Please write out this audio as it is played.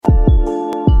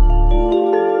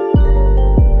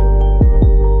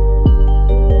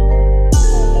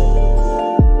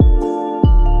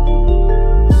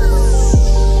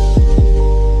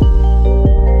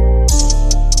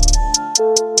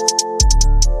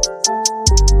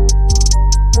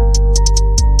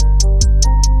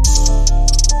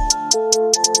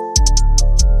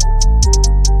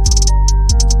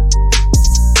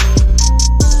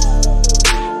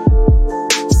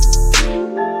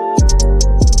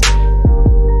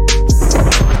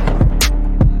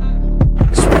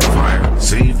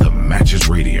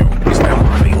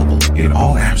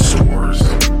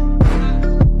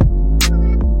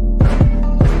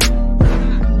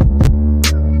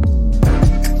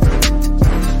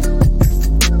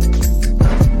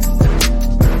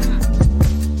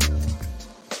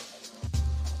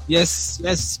Yes,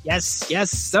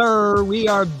 sir. We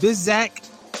are Bizak.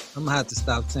 I'm gonna have to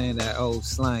stop saying that old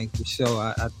slang for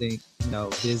sure. I think,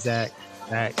 Bizak.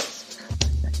 Back.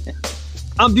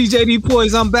 I'm DJ D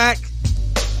Poise. I'm back.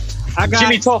 I got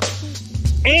Jimmy Talk.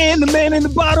 And the man in the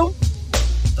bottle.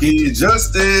 Kid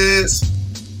Justice.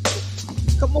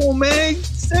 Come on, man.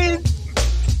 Say it.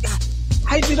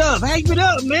 Hype it up,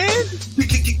 man.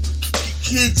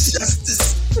 Kid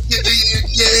Justice.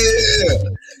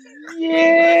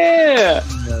 Yeah.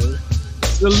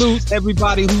 Salute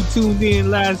everybody who tuned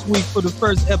in last week for the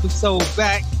first episode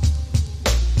back.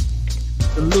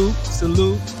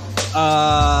 Salute.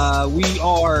 We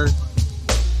are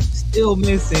still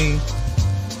missing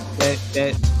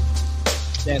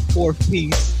that fourth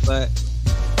piece, but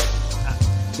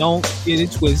don't get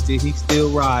it twisted. He still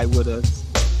ride with us.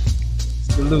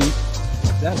 Salute.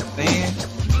 Is that a fan?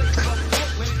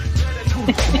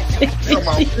 Come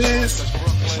on, this.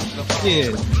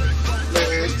 Yeah.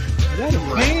 Man, Is that a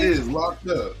fan? is locked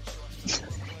up.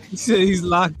 He said he's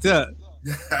locked up.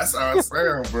 That's how it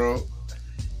sound, bro.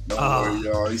 Don't worry,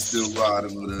 y'all. He's still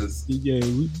riding with us. Yeah,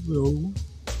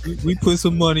 we put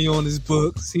some money on his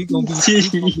books. He gonna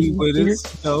be with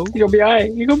us. No, You gonna be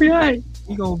alright. he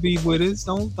gonna be with us.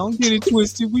 Don't get it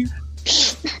twisted. We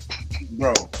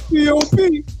Bro, POP.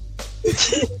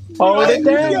 Hold it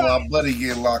down. my buddy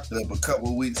get locked up a couple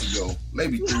of weeks ago,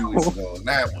 maybe 3 weeks ago, and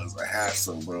that was a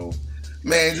hassle, bro.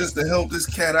 Man, just to help this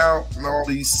cat out and all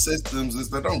these systems and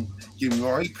stuff. Don't get me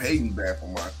wrong, he paid me back for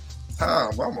my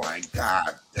time. But I'm like,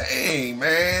 God dang,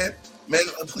 man. Man,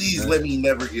 please let me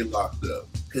never get locked up.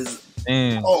 Because,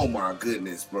 oh my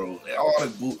goodness, bro. All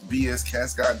the BS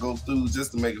cats got to go through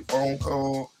just to make a phone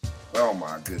call. Oh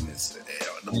my goodness.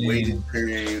 The waiting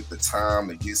period, the time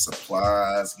to get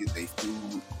supplies, get their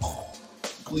food. Oh,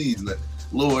 please,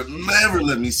 Lord, never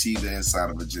let me see the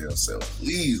inside of a jail cell.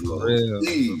 Please, Lord.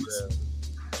 Please.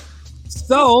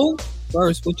 So,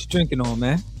 first, what you drinking on,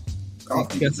 man?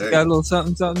 Coffee. Got a little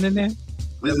something in there?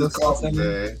 This is coffee,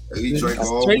 man. We drink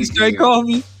all Straight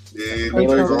coffee? Yeah,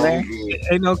 What is it, man?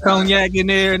 Ain't no cognac in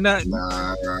there or nothing.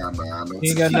 Nah.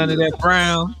 Ain't got none of that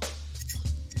brown.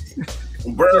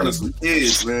 Brown is for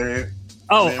kids, man.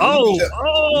 Oh. You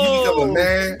become a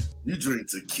man, you drink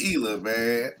tequila,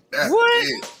 man. That's What?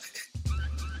 it.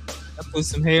 I put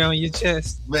some hair on your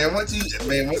chest. Man, once you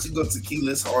go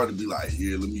tequila, it's hard to be like,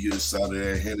 here, let me get a shot of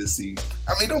that Hennessy.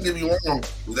 I mean, don't get me wrong.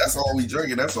 That's all we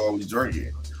drinking. But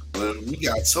if we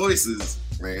got choices,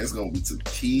 man, it's gonna be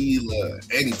tequila.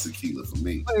 Any tequila for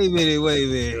me. Wait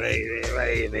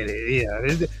a minute.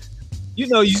 Yeah.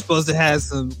 You're supposed to have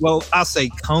some, well, I'll say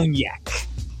cognac.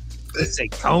 Let's say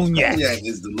cognac. Cognac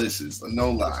is delicious.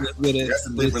 No lie. That's a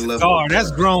different level.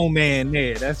 That's grown man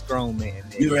there.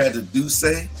 You ever had the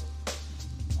Douce?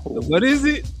 What is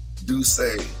it? Douce.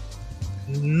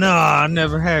 No, I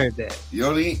never heard that. You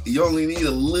only need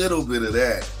a little bit of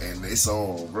that, and it's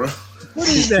on, bro. What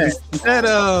is that? Is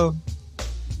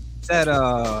that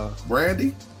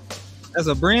brandy? That's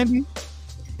a brandy?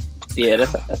 Yeah,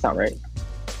 that's not right.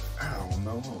 I don't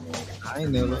know. I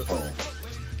ain't never.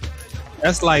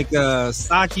 That's like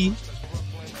sake.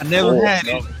 I never had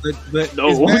it, but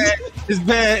No. It's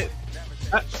bad.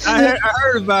 I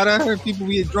heard about it. I heard people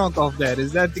get drunk off that.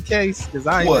 Is that the case? Because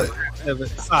I ain't never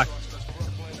sake.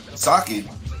 Sake?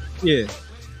 Yeah.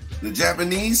 The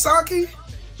Japanese sake?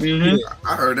 Mm-hmm.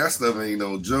 I heard that stuff ain't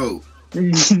no joke.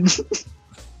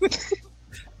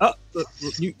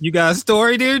 You got a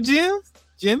story there,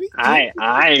 Jimmy? I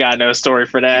ain't got no story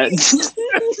for that.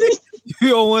 You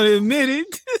don't want to admit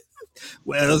it.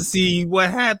 Well, see,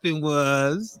 what happened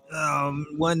was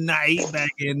one night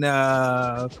back in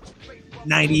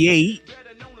 98.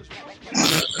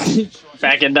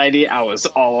 Back in 90, I was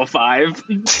all of 5.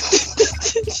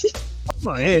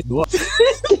 My head.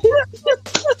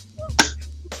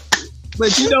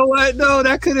 But you know what? No,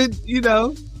 that could have,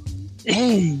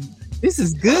 hey, this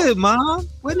is good, Mom.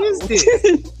 What is this?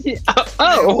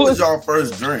 What was y'all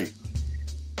first drink?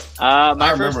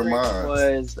 My first drink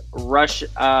was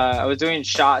I was doing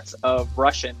shots of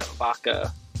Russian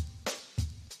vodka.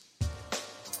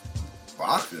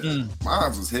 Vodka? Mine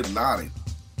was Hypnotic.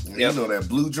 Yep. You know that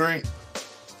blue drink?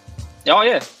 Oh,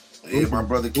 yeah. Yeah, my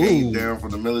brother came down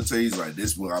from the military. He's like,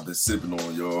 this is what I've been sipping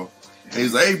on, y'all. And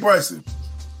he's like, hey, Bryson,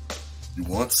 you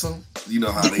want some? You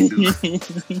know how they do.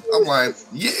 I'm like,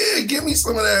 yeah, give me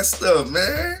some of that stuff,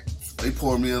 man. They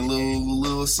poured me a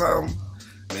little something.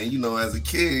 Man, as a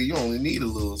kid, you only need a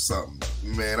little something.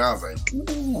 Man, I was like,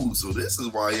 ooh, so this is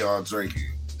why y'all drinking.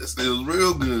 This feels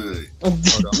real good.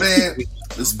 Man,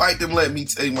 despite them letting me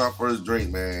take my first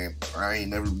drink, man, I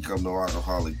ain't never become no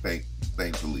alcoholic,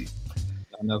 thankfully.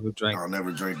 never drank. I'll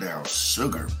never drink down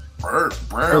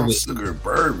brown sugar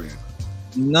bourbon.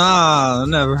 Nah, I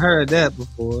never heard that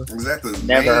before. Is that the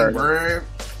main brand?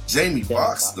 Jamie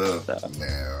Foxx stuff.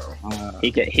 No.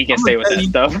 He can stay with that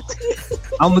stuff.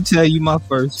 I'm gonna tell you, my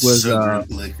first was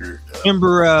liquor.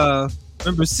 Remember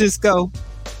Cisco?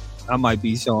 I might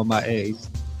be showing my age.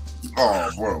 Oh,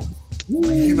 bro,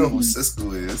 you know who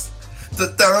Cisco is? No,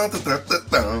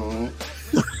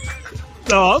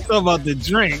 I'm talking about the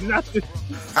drink, not the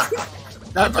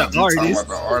artist. About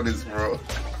the artist, bro.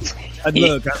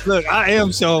 Look, I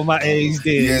am showing my age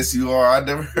then. Yes, you are. I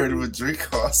never heard of a drink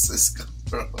called Cisco,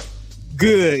 bro.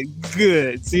 Good.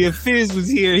 See, if Fizz was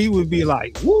here, he would be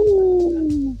like,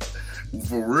 woo.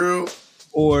 For real?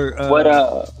 Or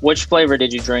which flavor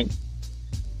did you drink?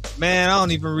 Man, I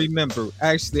don't even remember.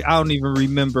 Actually, I don't even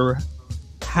remember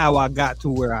how I got to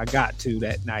where I got to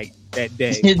that night, that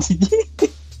day.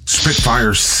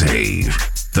 Spitfire Save.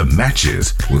 The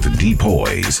matches with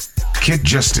D-Poise, Kid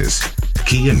Justice,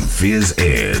 Key and Fizz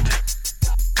Ed.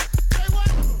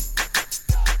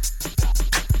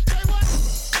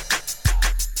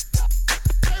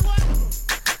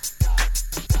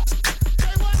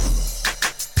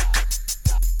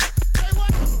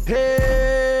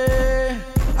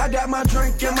 My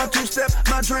drink and my two-step,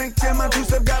 my drink and my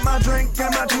two-step, got my drink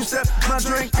and my two-step, my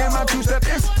drink and my two-step,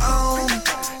 it's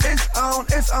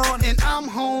on, and I'm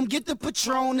home, get the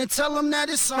Patron and tell them that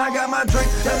it's on. I got my drink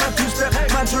and my two-step,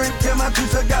 my drink and my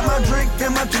two-step, got my drink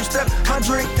and my two-step, my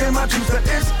drink and my two-step,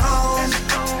 it's on,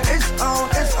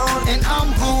 and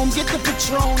I'm home, get the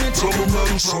Patron and tell them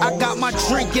that it's on. I got my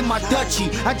drink in my Dutchie,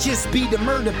 I just beat the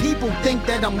murder, people think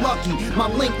that I'm lucky, my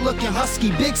link looking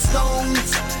husky, big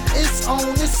stones. It's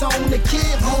on, the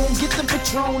kid home, get the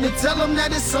Patron and tell them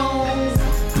that it's on.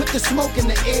 Put the smoke in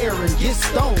the air and get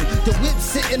stoned. The whip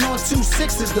sitting on 2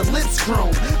 6s, the lips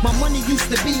grown. My money used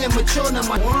to be immature, now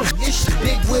my issue.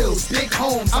 Big wheels, big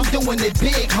homes, I'm doing it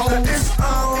big, homes. It's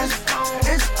on.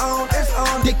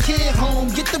 The kid home,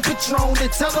 get the Patron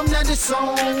and tell them that it's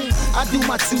on. I do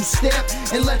my two-step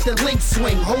and let the link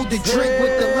swing. Hold the drink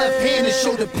with the left hand and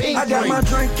show the pink ring. I got my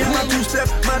drink and my two-step,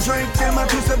 my drink and my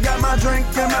two-step, got my drink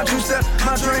and my two-step,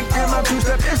 my drink and my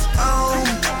two-step, it's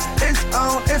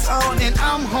on, and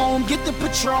I'm home, get the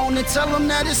Patron and tell them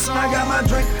that it's on. I got my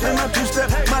drink and my two-step,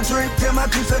 my drink and my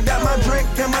two-step, got my drink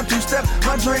and my two-step,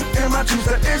 my drink and my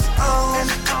two-step, it's on,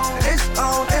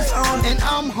 and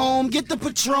I'm home, get the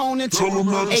Patron and tell them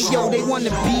that it's on. Hey yo, they wanna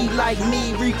be like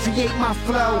me, recreate my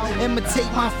flow,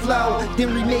 imitate my flow,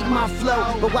 then remake my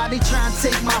flow, but while they try and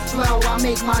take my flow, I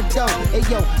make my dough. Hey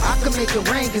yo, I can make it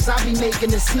rain cause I be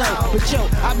making it snow, but yo,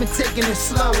 I've been taking it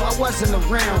slow, I wasn't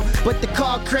around, but the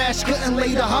car crash couldn't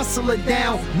lay the hustler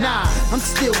down. Nah, I'm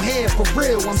still here, for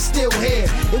real, I'm still here.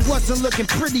 It wasn't looking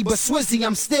pretty, but Swizzy,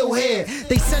 I'm still here.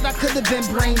 They said I could have been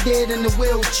brain dead in the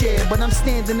wheelchair, but I'm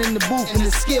standing in the booth and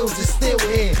the skills are still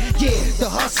here. Yeah, the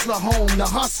hustler home, the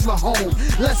hustler home.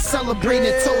 Let's celebrate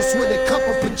and toast with a cup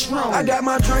of Patron. I got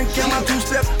my drink and my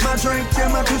two-step, my drink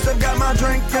and my two-step, got my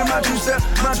drink and my two-step,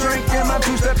 my drink and my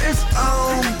two-step, it's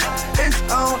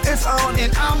on,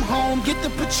 and I'm home, get the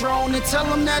Patron and tell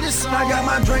them that it's on. I got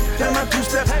my drink and my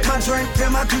two-step, my drink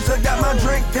and my two-step, got my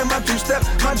drink and my two-step,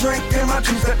 my drink and my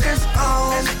two-step, it's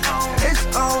on,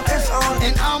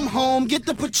 and I'm home, get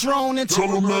the Patron and tell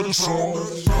them that it's on.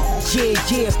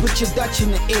 Yeah, put your Dutch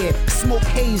in the air, smoke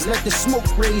haze, let the smoke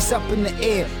raise up in the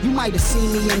air. You might have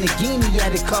seen me in the Guinea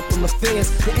at a couple of fairs.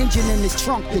 The engine in the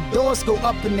trunk, the doors go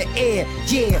up in the air.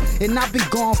 Yeah, and I've been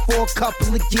gone for a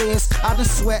couple of years. I done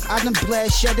sweat, I done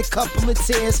bled, shed a couple of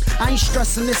tears. I ain't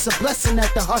stressing, it's a blessing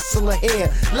that the hustler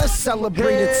here. Let's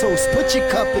celebrate a toast, put your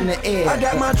cup in the air. I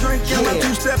got my drink and my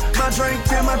two-step, my drink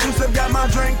and my two-step, got my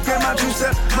drink and my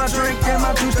two-step, my drink and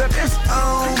my two-step, it's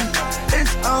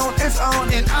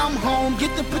on, and I'm home,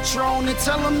 get the Patron and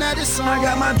tell them that it's on. I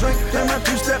got my drink and my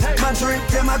two-step, my drink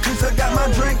and my two-step, got my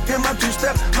drink and my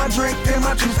two-step, my drink and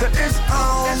my two-step, it's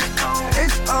on,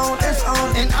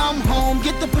 and I'm home,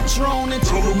 get the Patron and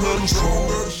tell them that it's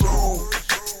on.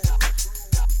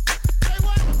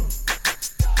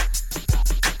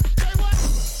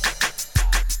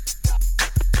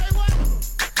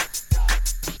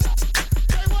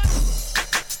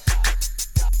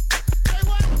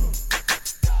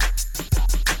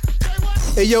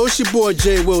 Hey yo, it's your boy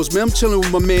Jay Wills, man. I'm chilling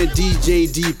with my man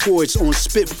DJ D-Poise on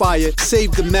Spitfire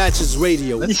Save the Matches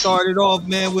Radio. Let's start it off,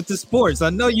 man, with the sports.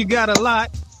 I know you got a lot.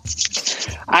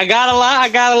 I got a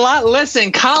lot.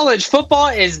 Listen, college football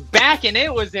is back and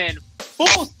it was in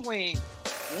full swing.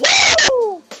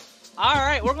 Woo! All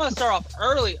right, we're going to start off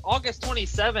early, August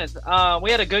 27th. We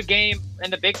had a good game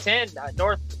in the Big Ten,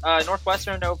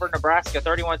 Northwestern over Nebraska,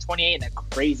 31-28 in a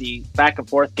crazy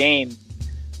back-and-forth game.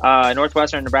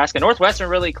 Northwestern, Nebraska.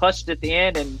 Northwestern really clutched at the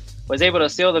end and was able to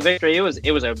seal the victory. It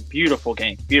was a beautiful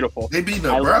game. Beautiful. They beat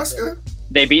Nebraska?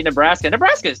 They beat Nebraska.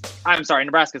 Nebraska's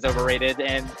overrated,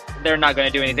 and they're not going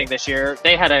to do anything this year.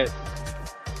 They had a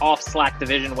off-slack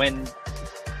division win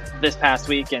this past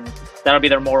week, and that'll be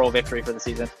their moral victory for the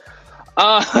season.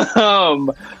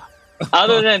 Other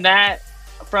than that,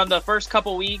 from the first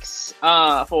couple weeks,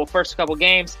 first couple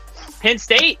games, Penn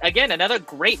State, again, another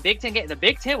great Big Ten game. The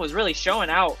Big Ten was really showing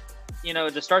out,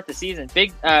 to start the season.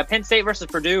 Penn State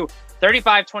versus Purdue,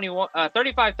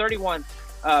 35-31.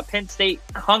 Penn State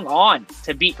hung on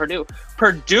to beat Purdue.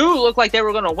 Purdue looked like they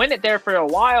were going to win it there for a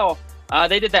while.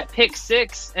 They did that pick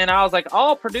six, and I was like,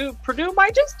 "Oh, Purdue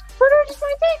might just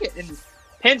take it." And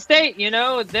Penn State,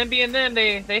 them being them,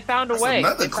 they found a way.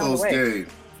 Another close game.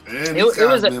 Man,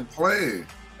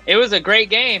 it was a great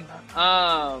game.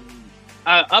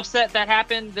 Upset that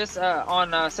happened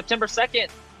on September 2nd.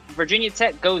 Virginia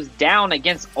Tech goes down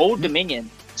against Old Dominion,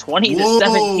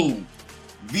 20-17.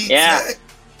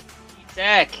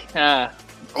 Tech.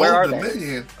 Where are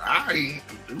Dominion.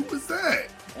 Who was that?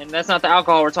 And that's not the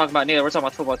alcohol we're talking about neither. We're talking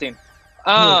about the football team.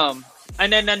 And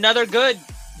then another good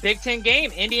Big Ten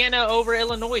game, Indiana over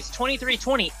Illinois,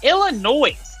 23-20.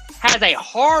 Illinois has a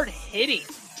hard-hitting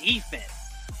defense.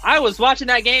 I was watching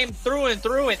that game through and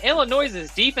through, and Illinois'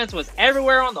 defense was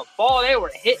everywhere on the ball. They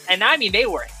were they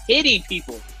were hitting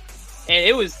people, and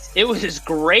it was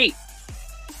great.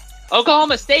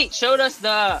 Oklahoma State showed us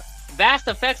the vast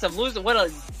effects of losing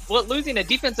what losing a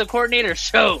defensive coordinator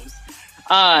shows.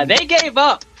 They gave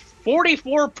up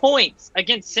 44 points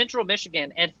against Central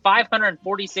Michigan and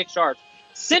 546 yards.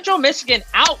 Central Michigan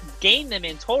outgained them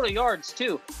in total yards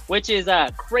too, which is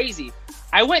crazy.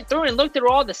 I went through and looked at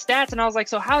all the stats, and I was like,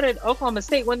 so how did Oklahoma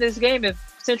State win this game if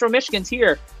Central Michigan's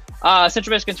here?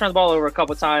 Central Michigan turned the ball over a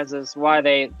couple times is why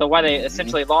they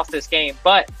essentially lost this game.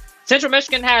 But Central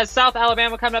Michigan has South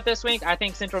Alabama coming up this week. I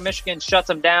think Central Michigan shuts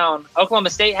them down. Oklahoma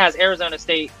State has Arizona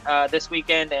State this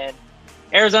weekend, and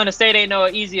Arizona State ain't no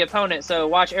easy opponent, so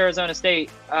watch Arizona State.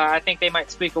 I think they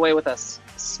might squeak away with a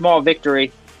small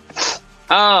victory.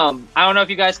 I don't know if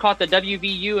you guys caught the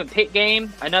WVU and Pitt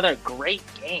game. Another great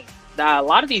game. A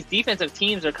lot of these defensive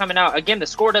teams are coming out. Again, the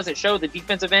score doesn't show the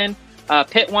defensive end.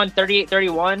 Pitt won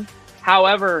 38-31.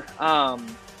 However,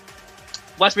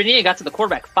 West Virginia got to the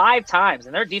quarterback 5 times,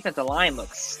 and their defensive line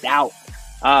looks stout.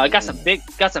 Got some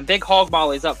big hog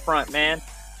mollies up front, man.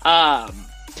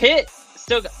 Pitt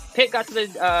got to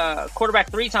the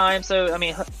quarterback 3 times, so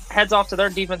heads off to their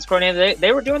defense coordinator.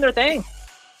 They were doing their thing.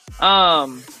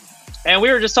 And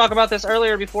we were just talking about this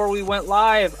earlier before we went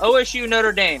live. OSU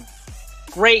Notre Dame.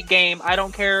 Great game. I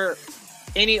don't care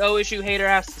any OSU hater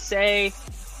has to say.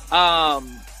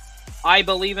 I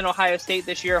believe in Ohio State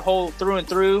this year, whole through and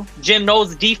through. Jim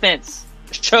Knowles' defense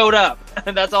showed up.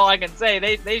 That's all I can say.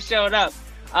 They showed up.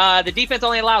 The defense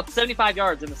only allowed 75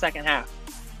 yards in the second half.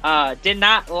 Did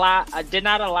not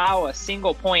allow a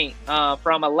single point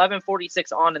from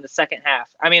 11:46 on in the second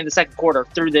half. The second quarter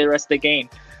through the rest of the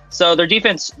game. So their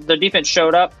defense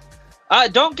showed up.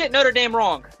 Don't get Notre Dame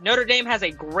wrong. Notre Dame has a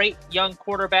great young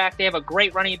quarterback. They have a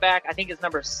great running back. I think it's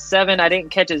number 7. I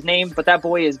didn't catch his name, but that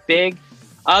boy is big.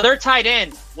 Their tight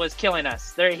end was killing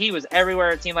us. He was everywhere,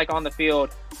 it seemed like, on the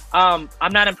field. I'm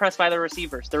not impressed by the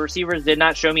receivers. The receivers did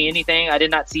not show me anything. I did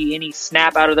not see any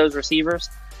snap out of those receivers.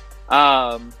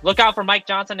 Look out for Mike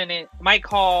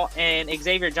Hall and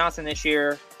Xavier Johnson this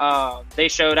year. They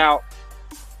showed out.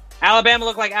 Alabama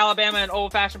looked like Alabama, an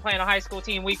old-fashioned playing a high school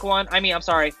team week 1.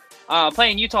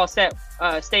 Playing Utah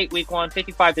State week 1,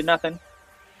 55-0.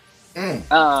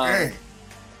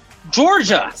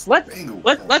 Georgia.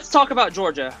 Let's talk about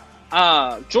Georgia.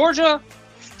 Georgia,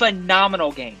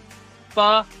 phenomenal game.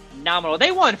 Phenomenal.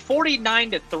 They won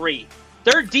 49-3.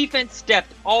 Their defense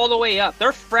stepped all the way up.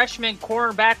 Their freshman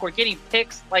cornerback were getting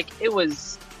picks like it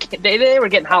was. They were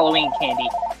getting Halloween candy.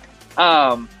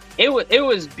 It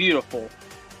was beautiful.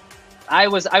 I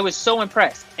was so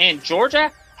impressed. And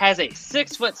Georgia has a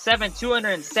 6'7",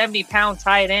 270-pound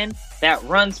tight end that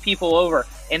runs people over.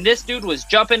 And this dude was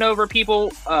jumping over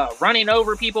people, running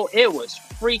over people. It was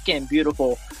freaking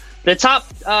beautiful. The top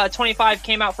 25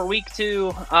 came out for week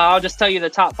 2. I'll just tell you the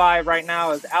top 5 right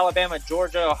now is Alabama,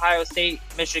 Georgia, Ohio State,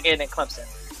 Michigan, and Clemson.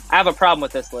 I have a problem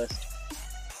with this list.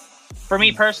 For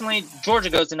me personally, Georgia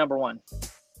goes to number 1.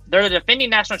 They're the defending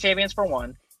national champions for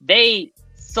 1. They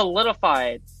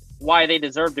solidified why they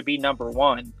deserve to be number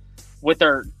 1. with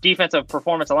their defensive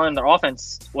performance alone. Their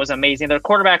offense was amazing. Their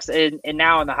quarterback's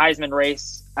now in the Heisman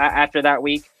race after that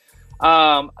week.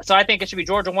 So I think it should be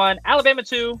Georgia 1, Alabama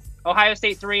 2, Ohio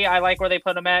State 3. I like where they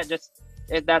put them at.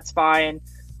 That's fine.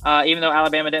 Even though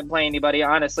Alabama didn't play anybody,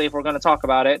 honestly, if we're going to talk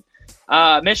about it.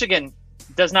 Michigan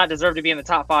does not deserve to be in the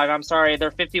top 5. I'm sorry.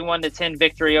 Their 51-10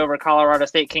 victory over Colorado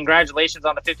State. Congratulations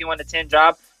on the 51-10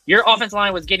 job. Your offensive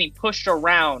line was getting pushed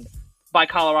around by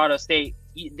Colorado State.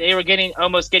 They were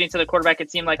almost getting to the quarterback,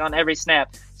 it seemed like, on every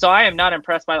snap. So I am not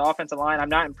impressed by the offensive line. I'm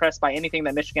not impressed by anything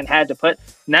that Michigan had to put.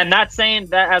 And I'm not saying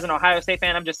that as an Ohio State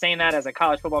fan. I'm just saying that as a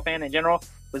college football fan in general.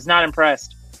 Was not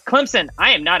impressed. Clemson,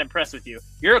 I am not impressed with you.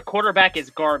 Your quarterback is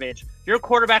garbage. Your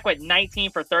quarterback went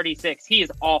 19 for 36. He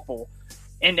is awful.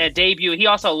 In that debut, he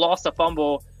also lost a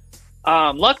fumble.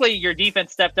 Luckily, your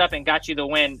defense stepped up and got you the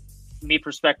win, me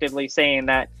prospectively saying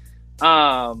that.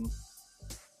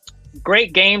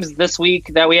 Great games this week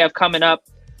that we have coming up.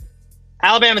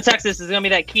 Alabama, Texas is going to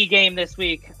be that key game this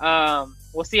week.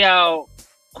 We'll see how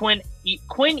Quinn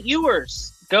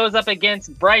Ewers goes up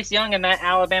against Bryce Young and that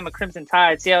Alabama Crimson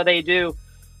Tide. See how they do.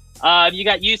 You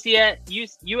got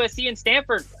USC and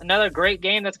Stanford, another great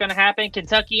game that's going to happen.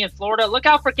 Kentucky and Florida. Look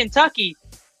out for Kentucky.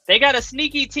 They got a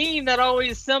sneaky team that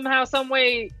always somehow, some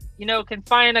way, can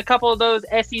find a couple of those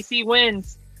SEC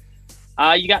wins.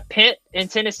 You got Pitt and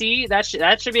Tennessee. That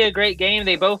should be a great game.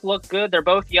 They both look good. They're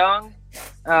both young.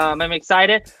 I'm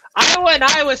excited. Iowa and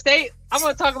Iowa State. I'm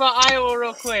going to talk about Iowa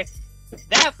real quick.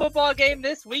 That football game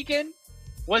this weekend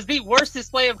was the worst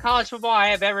display of college football I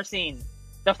have ever seen.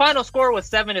 The final score was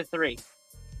 7-3.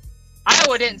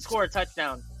 Iowa didn't score a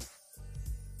touchdown.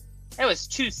 It was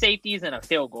 2 safeties and a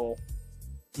field goal.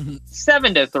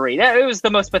 7-3. It was the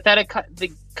most pathetic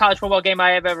college football game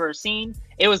I have ever seen.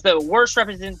 It was the worst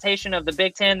representation of the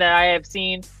Big Ten that I have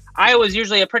seen. Iowa's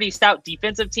usually a pretty stout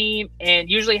defensive team and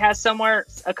usually has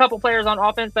a couple players on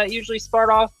offense that usually spark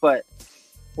off, but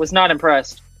was not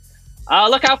impressed.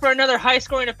 Look out for another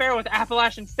high-scoring affair with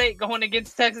Appalachian State going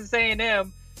against Texas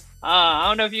A&M. I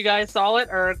don't know if you guys saw it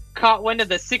or caught wind of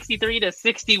the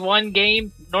 63-61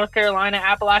 game, North Carolina,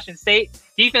 Appalachian State.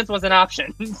 Defense was an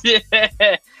option.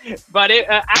 But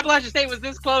Appalachian State was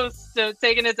this close to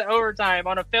taking it to overtime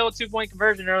on a failed 2-point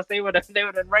conversion, or else they would have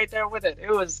been right there with it.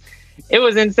 It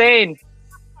was insane.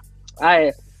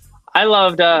 I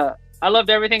loved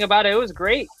everything about it. It was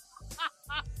great.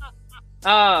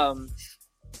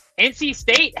 NC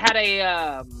State had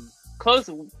a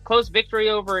close victory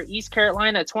over East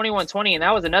Carolina 21-20, and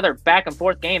that was another back and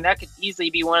forth game. That could easily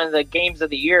be one of the games of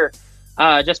the year,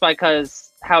 just because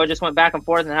how it just went back and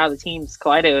forth and how the teams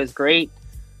collided. It was great.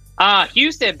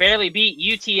 Houston barely beat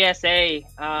UTSA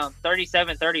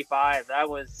 37-35. That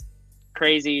was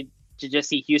crazy to just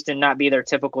see Houston not be their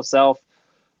typical self.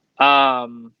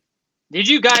 Did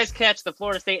you guys catch the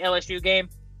Florida State LSU game?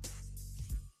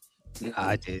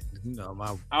 I did.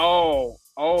 Oh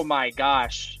my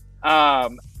gosh.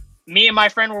 Me and my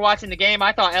friend were watching the game.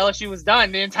 I thought LSU was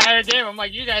done the entire game. I'm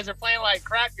like, you guys are playing like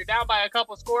crap. You're down by a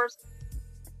couple scores.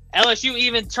 LSU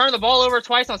even turned the ball over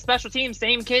twice on special teams.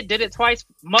 Same kid did it twice,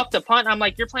 muffed a punt. I'm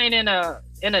like, you're playing in a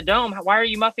dome. Why are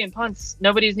you muffing punts?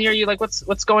 Nobody's near you. Like,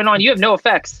 what's going on? You have no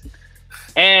effects.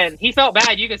 And he felt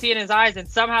bad. You could see it in his eyes. And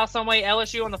somehow, some way,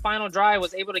 LSU on the final drive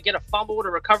was able to get a fumble to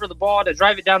recover the ball, to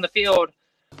drive it down the field,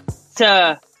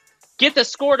 to get the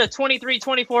score to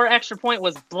 23-24. Extra point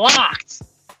was blocked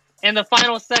in the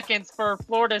final seconds for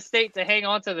Florida State to hang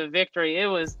on to the victory. It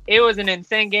was an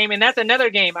insane game. And that's another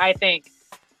game, I think,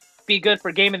 be good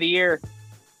for game of the year.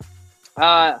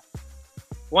 One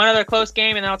other close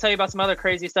game, and then I'll tell you about some other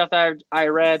crazy stuff that I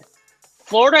read.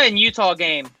 Florida and Utah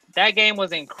game. That game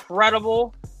was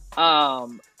incredible.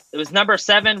 It was number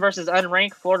 7 versus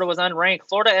unranked. Florida was unranked.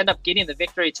 Florida ended up getting the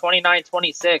victory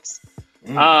 29-26.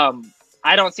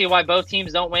 I don't see why both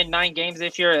teams don't win 9 games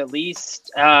this year at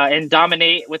least and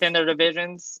dominate within their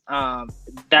divisions.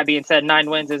 That being said, 9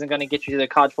 wins isn't going to get you to the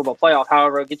college football playoff.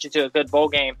 However, it'll get you to a good bowl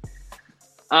game.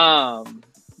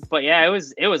 But yeah, it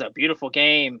was a beautiful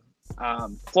game.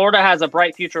 Florida has a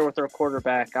bright future with their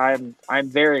quarterback. I'm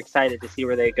very excited to see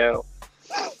where they go.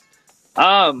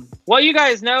 Well, you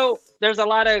guys know there's a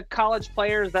lot of college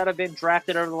players that have been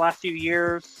drafted over the last few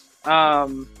years.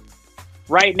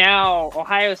 Right now,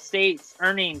 Ohio State's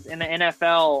earnings in the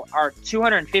NFL are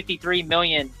 $253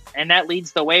 million, and that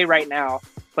leads the way right now.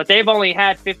 But they've only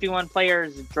had 51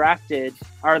 players drafted,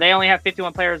 or they only have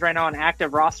 51 players right now on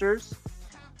active rosters.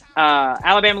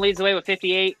 Alabama leads the way with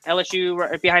 58. LSU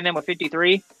right behind them with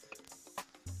 53.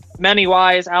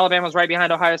 Money-wise, Alabama's right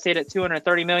behind Ohio State at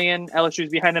 $230 million. LSU's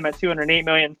behind them at $208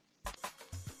 million.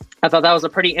 I thought that was a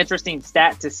pretty interesting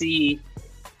stat to see,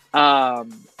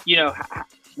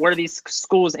 where these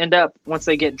schools end up once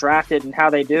they get drafted and how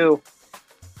they do.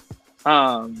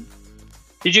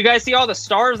 Did you guys see all the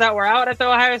stars that were out at the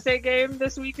Ohio State game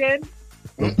this weekend?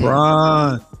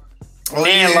 LeBron. Oh,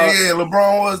 Man, yeah,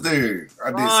 LeBron was there.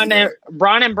 I did see that.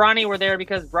 Bron and Bronny were there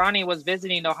because Bronny was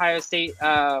visiting Ohio State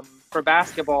for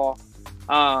basketball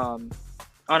on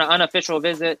an unofficial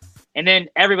visit. And then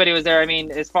everybody was there. I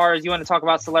mean, as far as you want to talk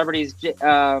about celebrities,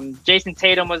 Jason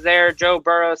Tatum was there, Joe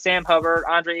Burrow, Sam Hubbard,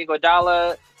 Andre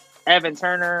Iguodala, Evan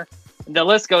Turner. The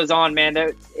list goes on, man.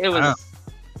 It was a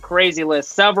crazy list.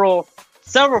 Several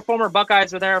former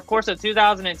Buckeyes were there. Of course, in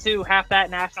 2002, half that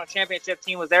national championship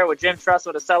team was there with Jim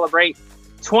Tressel to celebrate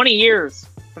 20 years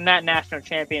from that national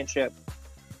championship.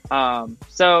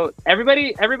 So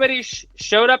everybody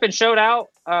showed up and showed out.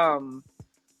 I'm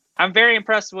very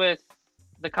impressed with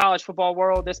the college football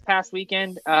world this past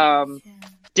weekend.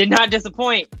 Did not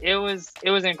disappoint. It was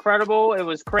incredible. It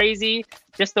was crazy.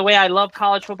 Just the way I love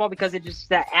college football because it just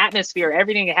that atmosphere,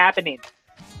 everything happening.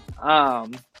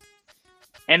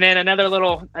 And then another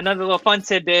little fun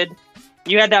tidbit.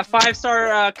 You had that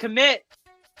 5-star commit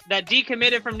that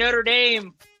decommitted from Notre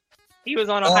Dame. He was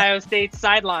on Ohio State's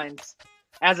sidelines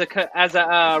as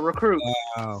a recruit.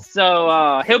 Wow.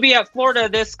 So he'll be at Florida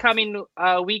this coming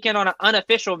weekend on an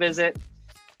unofficial visit.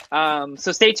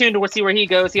 So stay tuned to see where he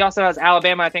goes. He also has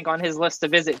Alabama, I think, on his list to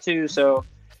visit too. So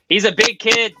he's a big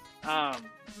kid.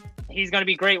 He's going to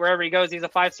be great wherever he goes. He's a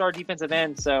 5-star defensive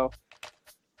end. So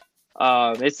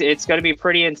it's going to be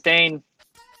pretty insane.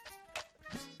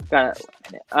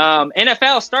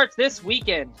 NFL starts this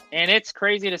weekend, and it's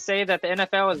crazy to say that the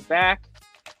NFL is back.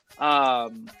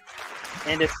 And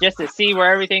it's just to see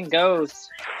where everything goes.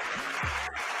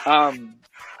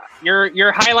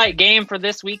 Your highlight game for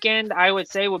this weekend, I would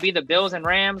say, will be the Bills and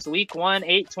Rams, Week 1,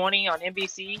 8:20 on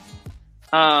NBC.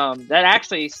 That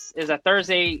actually is a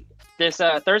Thursday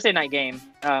night game.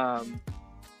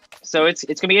 So it's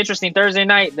gonna be interesting Thursday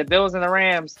night, the Bills and the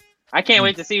Rams. I can't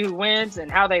wait to see who wins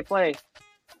and how they play.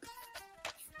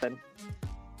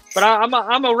 But I'm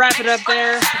gonna wrap it up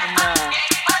there. And,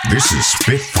 This is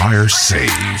Spitfire Save,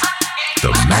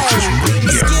 the Matches Radio.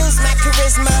 Excuse my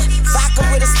charisma, vodka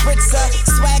with a spritzer,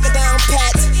 swagger down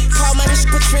pat. Call my bitch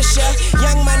Patricia,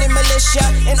 young money militia,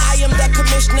 and I am the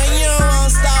commissioner. You don't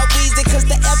want Star Weezy, cause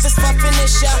the F is for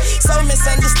finisher. So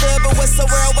misunderstood, but what's the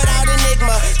world without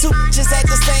enigma? Two bitches at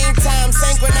the same time,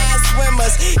 synchronized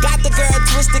swimmers. Got the girl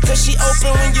twisted, cause she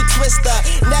open when you twist her.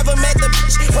 Never met the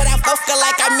bitch, but I fuck her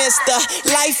like I missed her.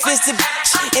 Life is the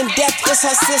bitch, and death is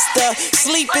her sister.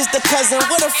 Sleep is the cousin,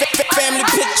 what a family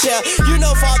picture. You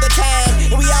know Father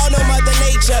Time, and we all know Mother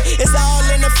Nature. It's all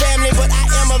in the family, but I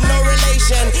am of no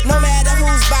relation. No matter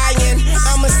who's buying,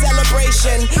 I'm a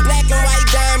celebration. Black and white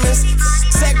diamonds,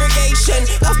 segregation.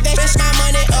 Up that bitch, my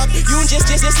money up. You just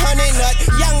honey nut.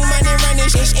 Young money running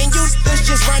shit, and you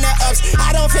just runner ups.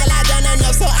 I don't feel I done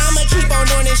enough, so I'ma keep on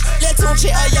doing this. Let's watch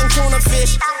it, a young tuna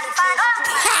fish.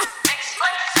 Ha!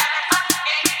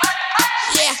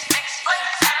 Yeah.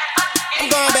 I'm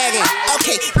going back in.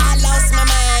 Okay, I lost my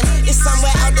mind. It's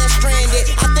somewhere out there stranded.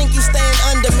 I think you stand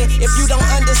under me if you don't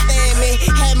understand me.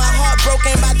 Had my heart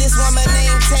broken by this woman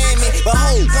named Tammy, but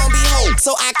hoe gon' be hoe,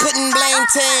 so I couldn't blame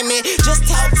Tammy. Just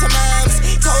talk to moms,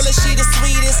 told her she the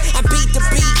sweetest. I beat the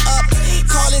beat up,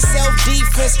 call it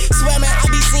self-defense. Swear man, I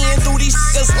be seeing through these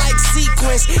niggas like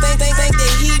sequence. Think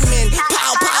they heathen.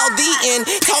 Pow, the end.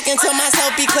 Talking to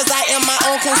myself because I am my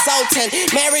own consultant.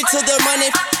 Married to the money,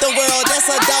 the world, that's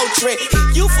adultery.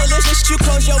 You foolish, you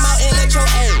close your mouth and let your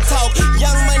ass talk.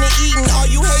 Young money eating, all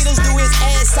you haters do is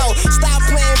ass out. Stop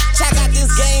playing, I got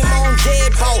this game on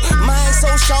deadbolt. Mine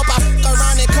so sharp, I fuck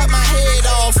around and cut my head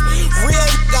off. Real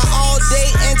nigga all day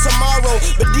and tomorrow.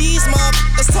 But these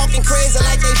motherfuckers talking crazy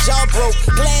like they jaw broke.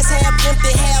 Glass half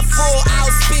empty, half full,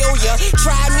 I'll spill ya.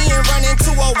 Try me and run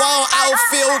into a wall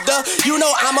outfielder. You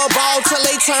know I'm a ball till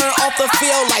they turn off the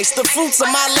field lights. The fruits of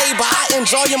my labor, I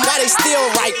enjoy them while they still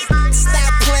ripe.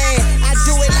 Stop playing, I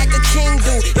do it like a king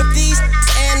do. If these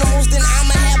animals, then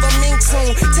I'ma have a mink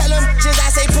soon. Tell them bitches I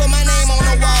say put my name on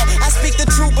the wall. I speak the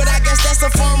truth, but I guess that's a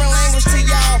foreign language to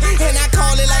y'all. And I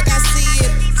call it like I see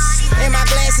it. And my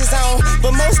glasses on,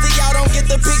 but most of y'all don't get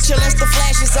the picture unless the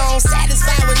flash is on.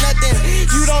 Satisfied with nothing,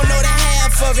 you don't know the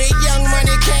half of it. Young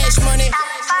money, cash money.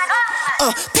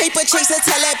 Paper chaser,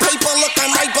 tell that paper, look, I'm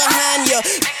right behind ya.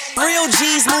 Real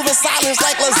G's moving silence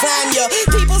like lasagna.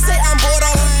 People say I'm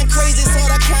borderline crazy,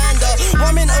 sorta kinda.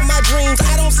 Woman of my dreams,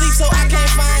 I don't sleep so I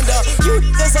can't find her. You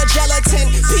niggas are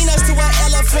gelatin, peanuts to an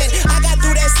elephant. I got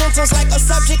through that sentence like a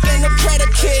subject and a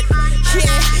predicate. Yeah,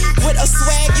 with a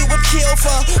swag you would kill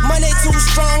for. Money too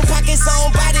strong, pockets on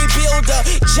bodybuilder.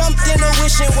 Jumped in a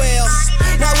wish wishing well.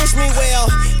 Now wish me well.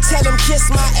 Tell him kiss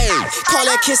my ass. Call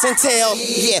that kiss and tell.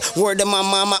 Yeah, word to my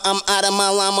mama, I'm out of my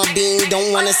llama bean.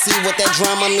 Don't wanna see what that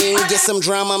drama mean. Get some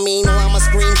drama mean. Llama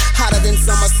scream hotter than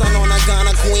summer sun on a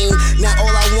Ghana queen. Now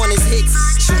all I want is hits.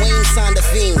 Wayne signed a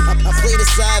fiend. I play the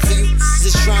side for you.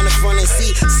 Just trying to front and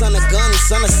see. Son of gun,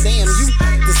 son of Sam, you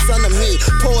the son of me.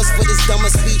 Pause for this dumber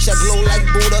speech. I glow like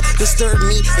Buddha. Disturb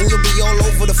me and you'll be all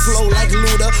over the flow like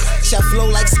Luda. I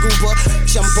flow like scuba,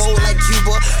 jumbo like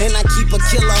Cuba, and I keep a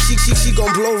killer. She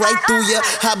gon' blow right through ya.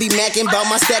 I be macking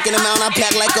about my stacking amount. I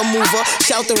pack like a mover.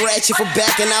 Shout the ratchet for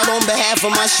backing out on behalf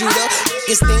of my shooter.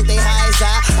 Niggas think they high as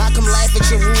I come laugh at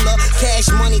your ruler.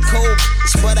 Cash money cold,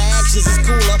 but our actions is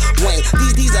cooler. Wayne,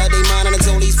 these are they mine and I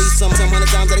told these feet some 100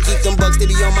 times that I keep them bucks to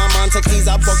be on my mind. Tuck these,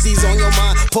 I fuck these on your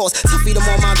mind. Pause, to feed them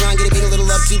on my grind, get it beat a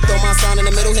little upkeep. Throw my sign in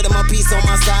the middle, hit my piece on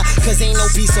my side. Cause ain't no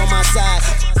peace on my side.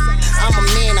 I'm a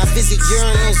man, I visit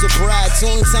urinals with bride.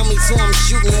 Tune tell me to I'm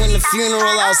shooting when the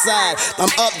funeral outside. I'm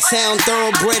uptown,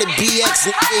 thoroughbred at BX,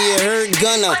 and you heard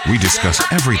Gunna. We discuss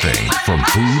everything from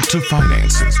food to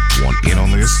finances. Want in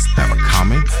on this? Have a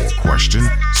comment or question?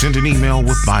 Send an email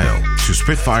with bio to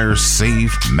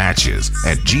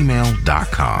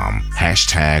SpitfireSaveMatches@gmail.com.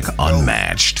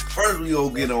 #unmatched. First, we go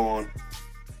get on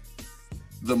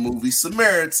the movie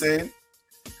Samaritan,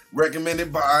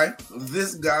 recommended by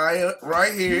this guy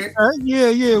right here.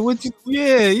 Yeah. What's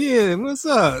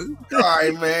up? All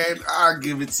right, man. I'll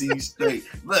give it to you straight.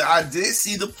 Look, I did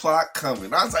see the plot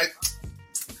coming. I was like,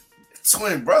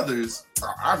 twin brothers.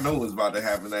 I know what's about to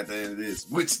happen at the end of this,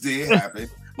 which did happen.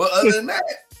 But other than that,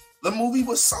 the movie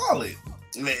was solid.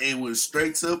 It was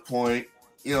straight to the point.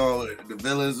 You know, the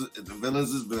villains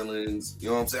is villains. You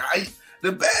know what I'm saying?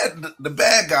 The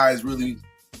bad guys really.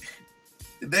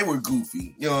 They were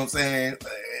goofy, you know what I'm saying?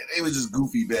 They were just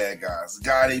goofy bad guys. The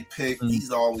guy they picked, he's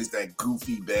always that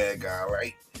goofy bad guy,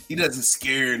 right? He doesn't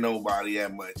scare nobody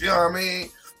that much, you know what I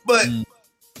mean? But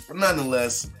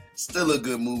nonetheless, still a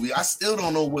good movie. I still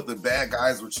don't know what the bad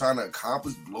guys were trying to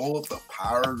accomplish. Blow up the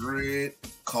power grid,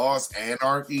 cause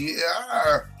anarchy.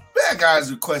 Bad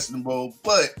guys are questionable,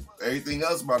 but everything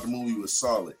else about the movie was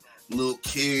solid. Little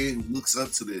kid who looks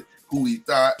up to who he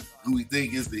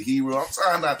think is the hero. I'm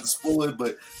trying not to spoil it,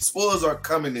 but spoilers are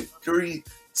coming in 3,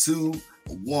 2,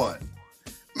 1.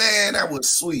 Man, that was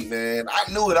sweet, man. I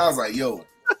knew it. I was like, yo,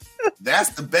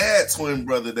 that's the bad twin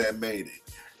brother that made it.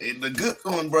 And the good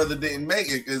twin brother didn't make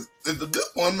it, because if the good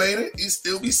one made it, he'd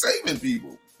still be saving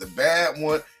people. The bad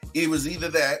one, it was either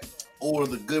that or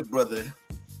the good brother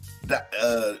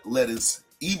let his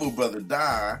evil brother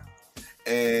die.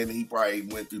 And he probably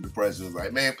went through depression. Was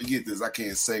like, man, forget this. I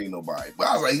can't save nobody. But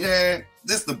I was like, yeah,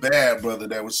 this the bad brother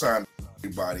that was trying to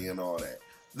everybody and all that.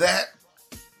 That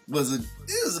was a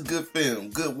good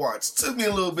film, good watch. Took me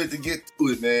a little bit to get to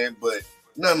it, man, but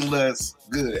nonetheless,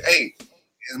 good. Hey,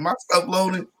 is my stuff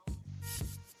loading?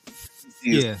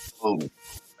 Yeah. Loading.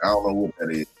 I don't know what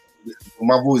that is.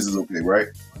 My voice is okay, right?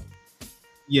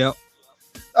 Yep.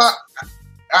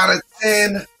 Out of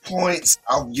 10 points,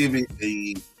 I'll give it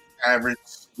a average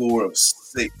score of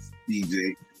 6,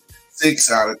 DJ.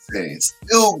 6 out of 10.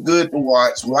 Still good to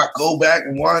watch. Will I go back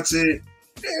and watch it?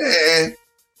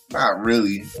 Not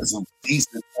really. There's some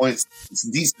decent points,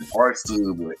 some decent parts to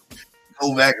it, but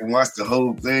go back and watch the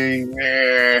whole thing,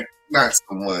 not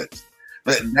so much.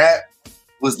 But that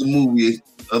was the movie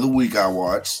of the week I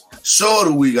watched. Show of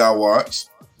the week I watched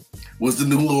was the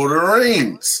new Lord of the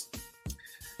Rings.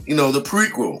 You know, the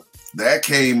prequel. That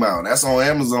came out. That's on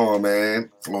Amazon,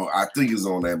 man. Well, I think it's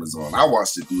on Amazon. I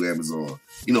watched it through Amazon.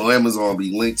 You know, Amazon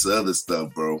be linked to other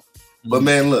stuff, bro. Mm-hmm. But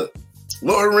man, look,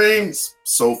 Lord of the Rings,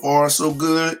 so far so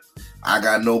good. I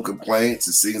got no complaints.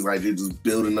 It seems like they're just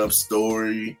building up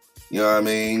story. You know what I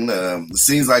mean? It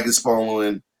seems like it's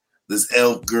following this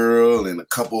elf girl and a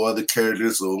couple other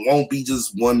characters, so it won't be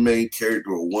just one main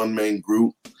character or one main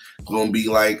group. It's gonna be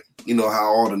like, you know how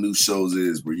all the new shows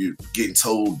is, where you're getting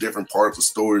told different parts of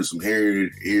stories from here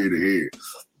to here.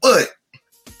 But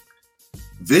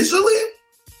visually,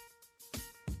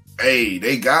 hey,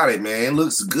 they got it, man. It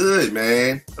looks good,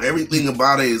 man. Everything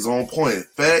about it is on point.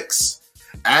 Effects,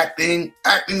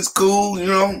 acting's cool. You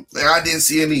know, I didn't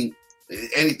see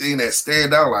anything that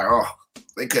stand out like, oh,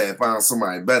 they could have found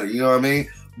somebody better. You know what I mean?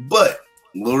 But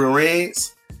Lord of the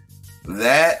Rings,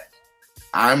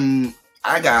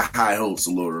 I got high hopes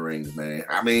of Lord of the Rings, man.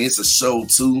 I mean, it's a show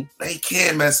too. They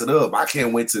can't mess it up. I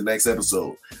can't wait till the next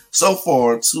episode. So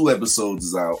far, 2 episodes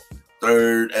is out.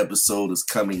 3rd episode is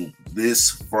coming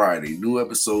this Friday. New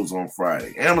episodes on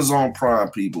Friday. Amazon Prime,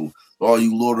 people. All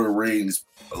you Lord of the Rings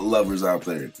lovers out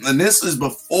there. And this is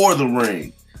before the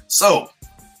ring.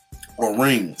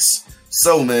 Rings.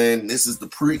 So, man, this is the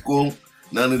prequel.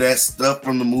 None of that stuff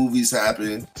from the movies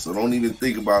happened, so don't even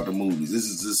think about the movies. This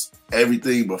is just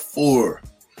everything before.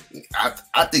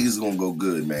 I think it's gonna go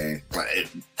good, man.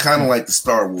 Kind of like the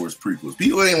Star Wars prequels.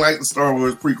 People ain't like the Star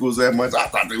Wars prequels that much. I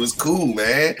thought they was cool,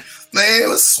 man. Man, it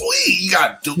was sweet. You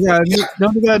got don't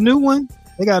they got a new one?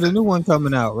 They got a new one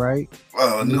coming out, right?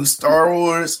 New Star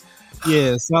Wars.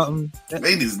 Yeah, something.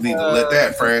 They just need to let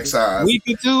that franchise. Week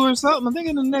or two or something. I think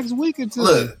in the next week or two.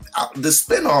 Look, the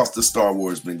spinoffs to Star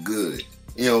Wars been good,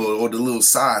 or the little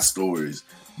side stories.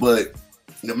 But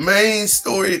the main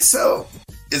story itself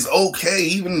is okay.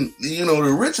 Even the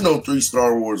original 3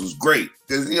 Star Wars was great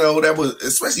because that was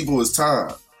especially for its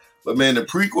time. But man, the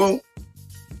prequels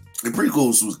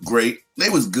was great. They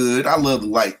was good. I love the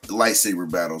lightsaber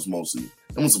battles mostly.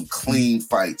 There was some clean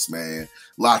fights, man.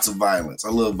 Lots of violence. I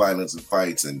love violence and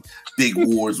fights and big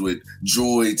wars with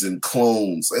droids and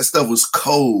clones. That stuff was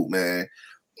cold, man.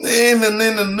 And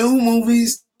then the new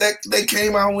movies that they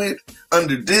came out with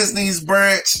under Disney's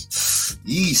branch,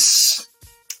 yeesh.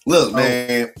 Look,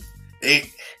 man,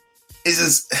 it's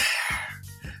just,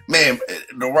 man,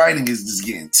 the writing is just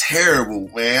getting terrible,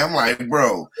 man. I'm like,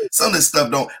 bro, some of this stuff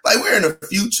don't, like, we're in the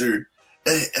future.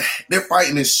 They're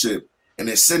fighting this ship. And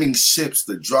they're sending ships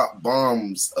to drop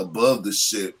bombs above the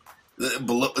ship,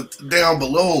 down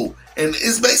below. And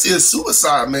it's basically a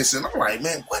suicide mission. I'm like,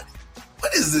 man, what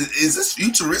is this? Is this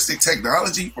futuristic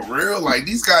technology for real? Like,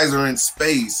 these guys are in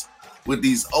space with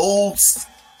these old,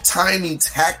 tiny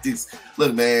tactics.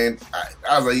 Look, man,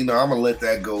 I was like, I'm going to let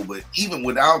that go. But even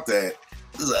without that,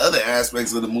 there's other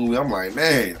aspects of the movie. I'm like,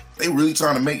 man, they really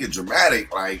trying to make it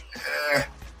dramatic. Like,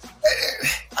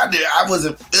 I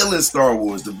wasn't feeling Star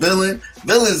Wars. The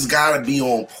villain's gotta be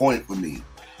on point for me.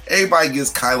 Everybody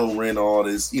gives Kylo Ren all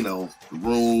this, the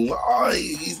room. Oh,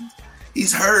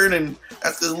 he's hurt, and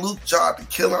that's the Luke job to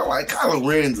kill him. I'm like, Kylo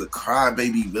Ren's a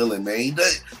crybaby villain, man.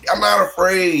 I'm not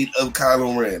afraid of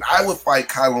Kylo Ren. I would fight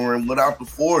Kylo Ren without the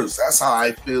Force. That's how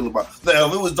I feel about. Now,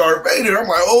 if it was Darth Vader, I'm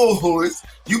like, oh,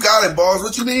 you got it, boss.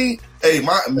 What you need? Hey,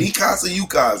 me casa, you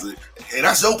casa. Hey,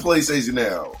 that's your PlayStation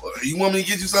now. You want me to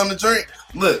get you something to drink?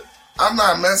 Look, I'm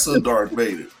not messing with Darth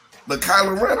Vader. But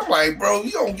Kylo Ren, I'm like, bro,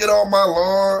 you don't get on my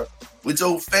lawn with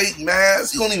your fake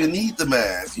mask. You don't even need the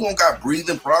mask. You don't got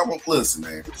breathing problems. Listen,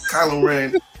 man, Kylo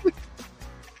Ren,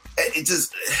 it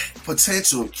just,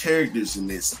 potential characters in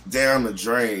this down the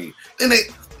drain. Then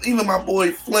even my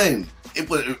boy Flynn, it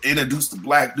introduced the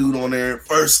black dude on there.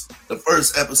 The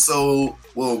first episode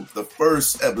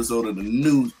of the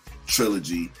new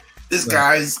trilogy. This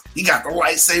guy's, he got the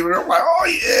lightsaber. I'm like, oh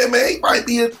yeah, man,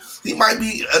 he might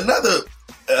be another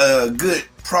good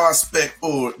prospect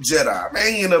for Jedi.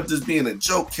 Man, he ended up just being a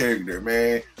joke character,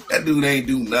 man. That dude ain't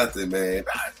do nothing, man.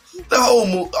 The whole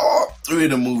movie, all 3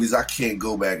 of the movies, I can't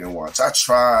go back and watch. I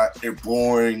tried. They're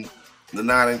boring. They're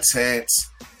not intense.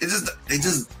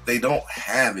 They don't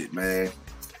have it, man.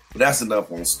 But that's enough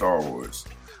on Star Wars.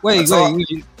 Wait.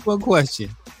 One question.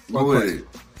 Go ahead.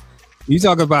 You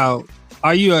talk about,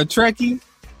 are you a Trekkie? You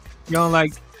don't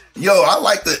like? Yo, I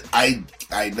like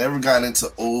I never got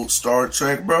into old Star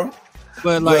Trek, bro.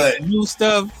 But new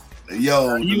stuff.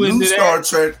 Yo, the new Star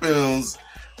Trek films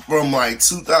from like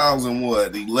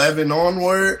 2011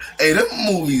 onward. Hey, them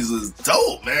movies is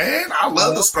dope, man. I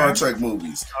love the Star Trek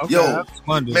movies. Okay, yo,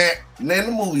 man,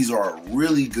 the movies are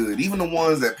really good. Even the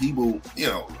ones that people,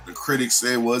 the critics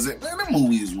said wasn't. Man, the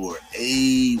movies were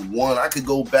A1. I could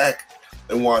go back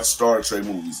and watch Star Trek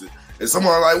movies. And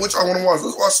someone like, which I want to watch?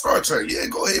 Let's watch Star Trek. Yeah,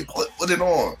 go ahead, put it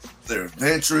on. They're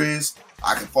adventurous.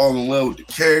 I can fall in love with the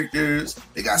characters.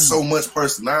 They got so much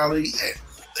personality.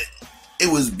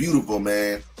 It was beautiful,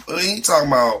 man. But when you talking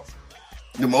about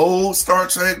them old Star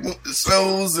Trek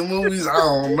shows and movies, I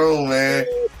don't know, man.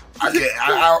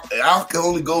 I can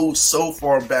only go so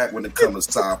far back when it comes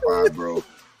to sci-fi, bro.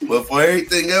 But for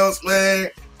everything else,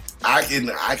 man, I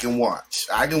can watch.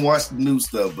 I can watch the new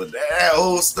stuff, but that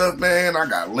old stuff, man, I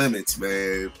got limits,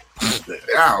 man.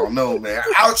 I don't know, man.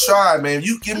 I'll try, man.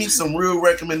 You give me some real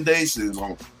recommendations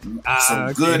on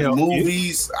some good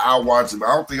movies, I'll watch them. I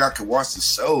don't think I can watch the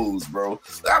shows, bro.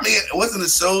 I mean, wasn't the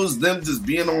shows them just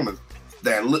being on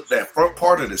that front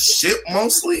part of the ship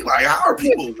mostly? Like, how are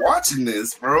people watching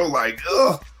this, bro? Like,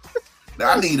 ugh.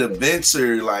 I need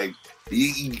adventure, like.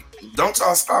 Don't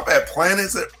y'all stop at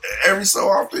planets every so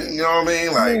often? You know what I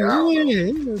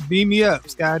mean? Like, beam me up,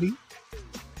 Scotty.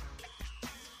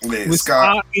 Man, with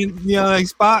Scott, like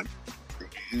Spock.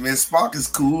 Man, Spock is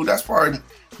cool. That's probably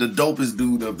the dopest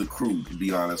dude of the crew, to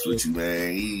be honest with you,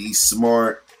 man. He's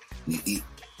smart. He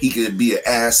could be an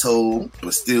asshole,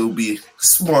 but still be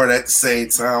smart at the same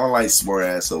time. I like smart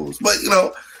assholes. But,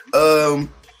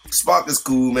 Spock is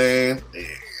cool, man.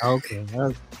 Okay.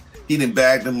 he done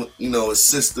bagged him, his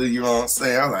sister, you know what I'm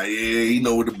saying? I'm like, yeah, he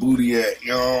know where the booty at, you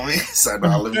know what I mean? So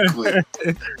nah, let me quit.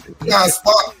 Nah,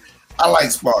 Spock, I like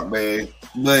Spock, man.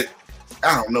 But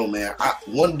I don't know, man.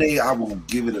 One day I will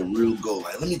give it a real go.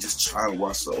 Like, let me just try and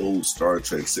watch the old Star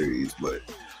Trek series. But,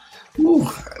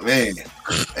 man,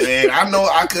 I know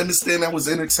I can understand that was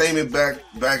entertainment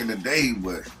back in the day,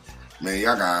 but man,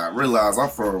 y'all gotta realize I'm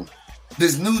from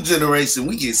this new generation.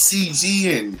 We get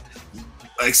CG and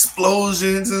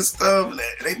explosions and stuff.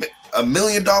 They make $1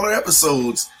 million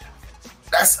episodes.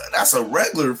 That's a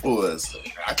regular for us.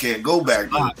 I can't go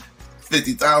back to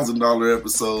 $50,000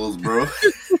 episodes, bro.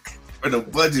 Where the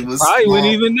budget was probably small.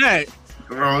 wasn't even that.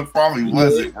 Bro, it probably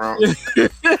wasn't, bro.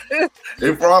 It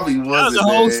probably wasn't. That was a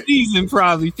whole season,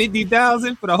 probably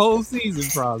 50,000 for the whole season,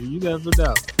 probably. You never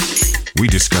know. We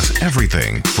discuss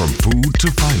everything from food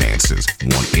to finances.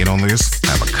 Want in on this?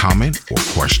 Have a comment or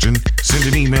question? Send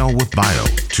an email with bio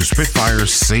to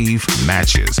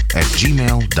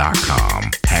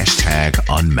SpitfireSaveMatches@gmail.com.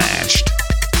 #unmatched.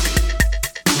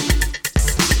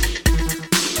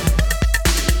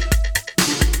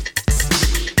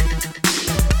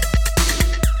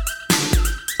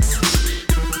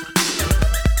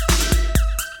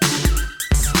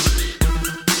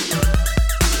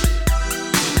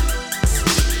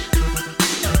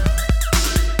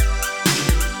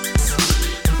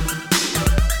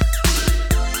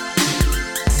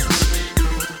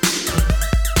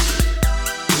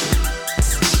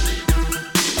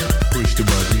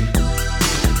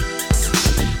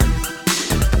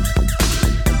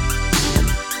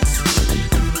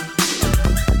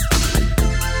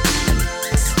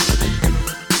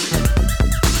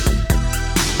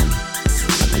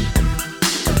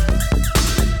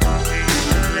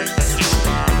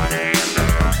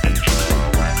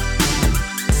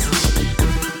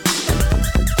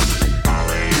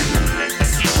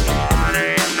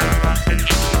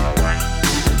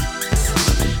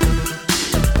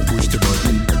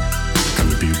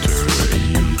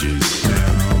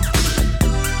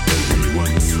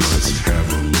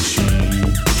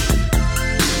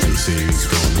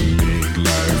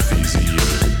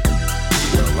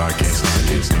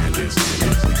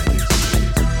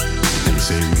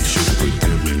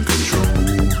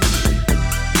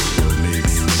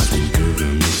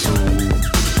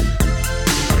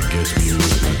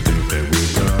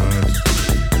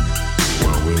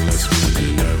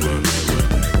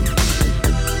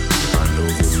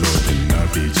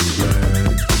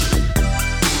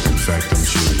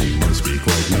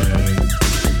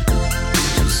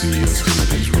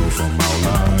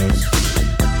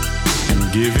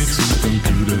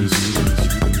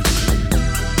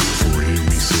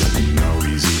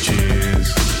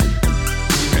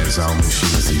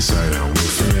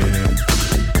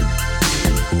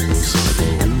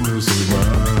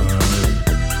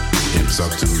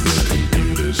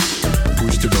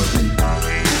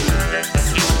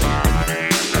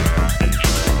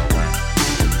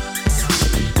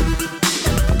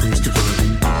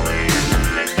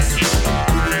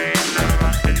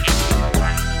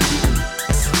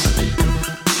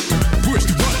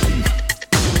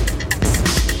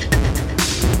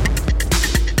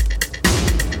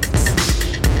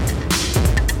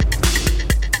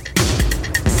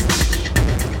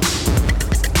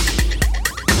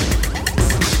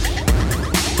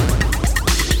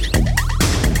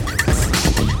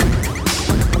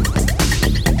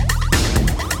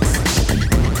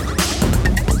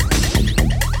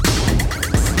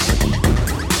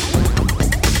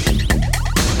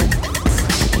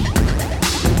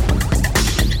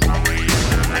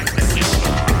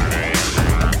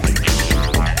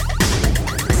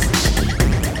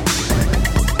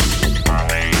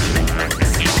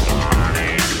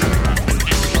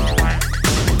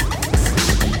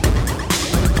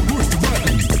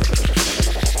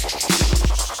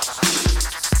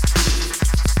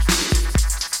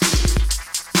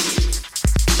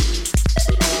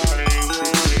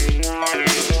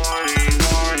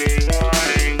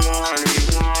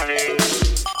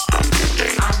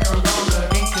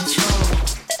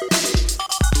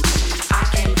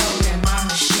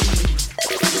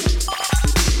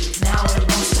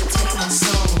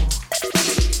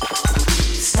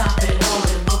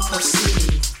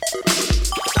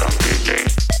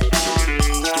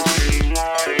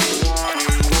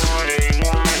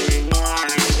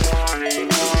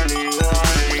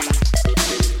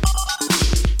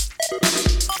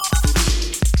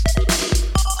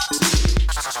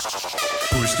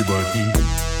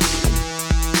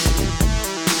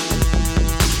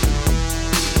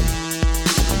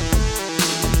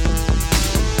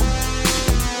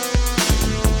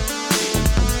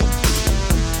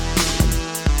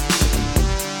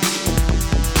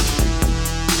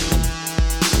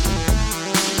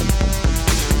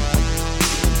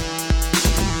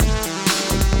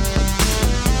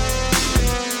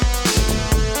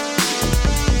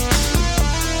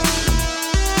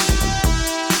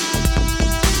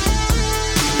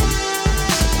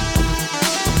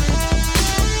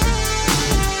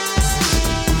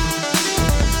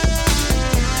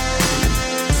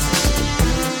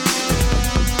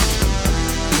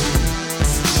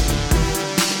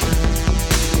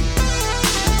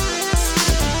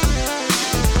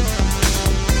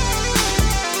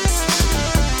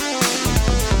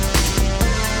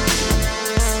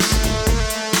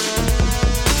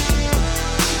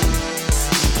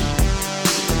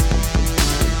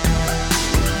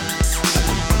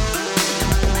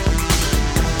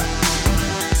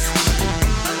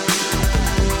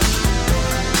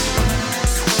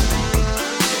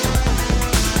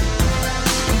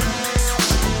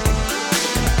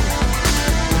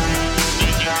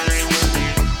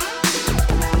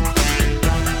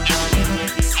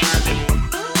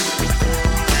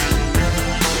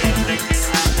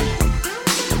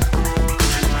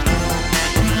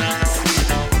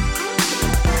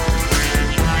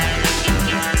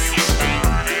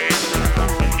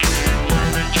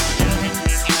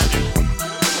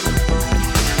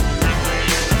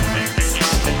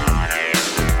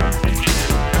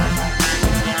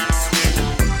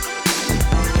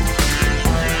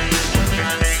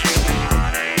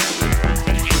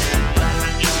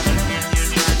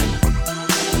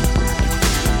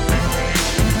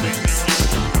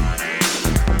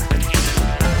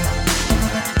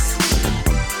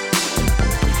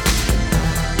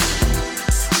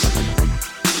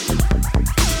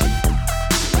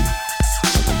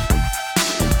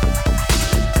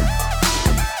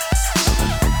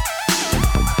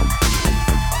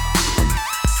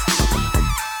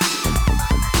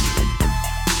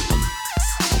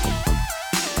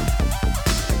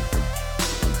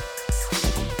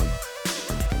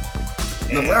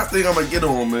 think I'm gonna get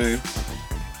on, man,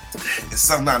 is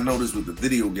something I noticed with the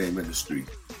video game industry.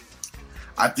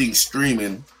 I think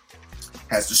streaming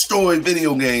has destroyed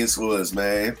video games for us,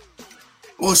 man.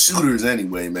 Or shooters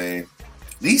anyway, man.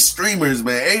 These streamers,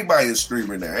 man, everybody's a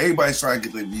streamer now. Everybody's trying to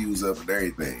get their views up and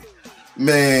everything.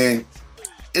 Man,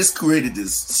 it's created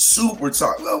this super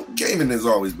toxic. Well, gaming has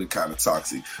always been kind of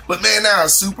toxic. But man, now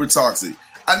it's super toxic.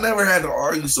 I never had to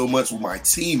argue so much with my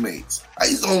teammates. I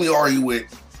used to only argue with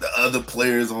the other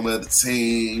players on the other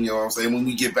team, you know what I'm saying? When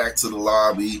we get back to the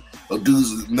lobby, or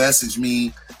dudes would message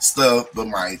me stuff. But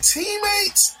my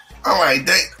teammates, I'm like,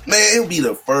 man, it'll be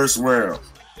the first round.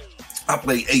 I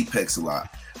play Apex a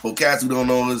lot. For cats who don't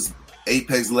know,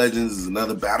 Apex Legends is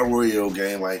another battle royale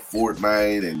game like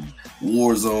Fortnite and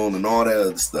Warzone and all that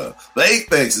other stuff. But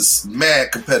Apex is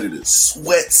mad competitive,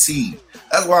 sweaty.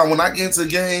 That's why when I get into a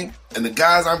game and the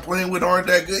guys I'm playing with aren't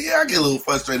that good, yeah, I get a little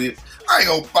frustrated. I ain't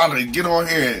gonna bother to get on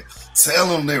here and tell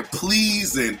them they're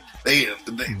pleased and they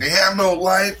have no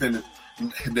life and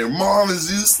their mom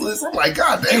is useless. I'm like,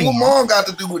 God damn, what mom got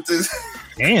to do with this?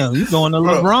 Damn, you going to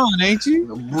LeBron, ain't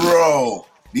you? Bro,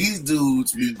 these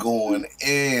dudes be going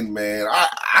in, man.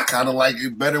 I kind of like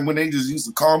it better when they just used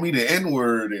to call me the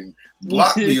N-word and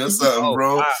block me or something,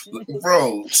 bro. Wow.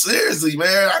 Bro, seriously,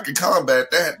 man, I can combat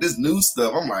this new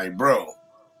stuff. I'm like, bro,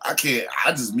 I can't.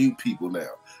 I just mute people now.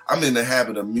 I'm in the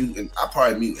habit of muting. I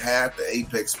probably mute half the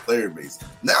Apex player base.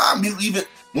 Now I mute even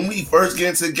when we first get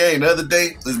into the game. The other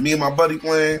day, it's me and my buddy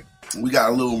playing. We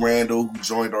got a little rando who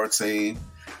joined our team.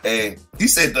 And he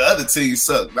said the other team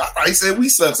sucked. He said we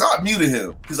suck, so I muted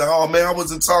him. He's like, oh, man, I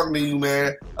wasn't talking to you,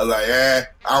 man. I was like,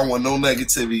 I don't want no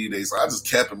negativity today. So I just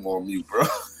kept him on mute, bro.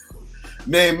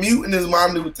 Man, muting is my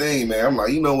new thing, man. I'm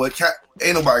like, you know what?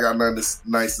 Ain't nobody got nothing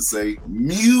nice to say.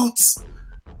 Mute.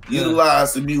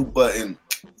 Utilize the mute button,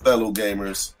 fellow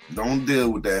gamers. Don't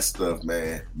deal with that stuff,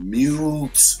 man.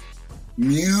 Mute.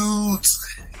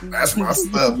 That's my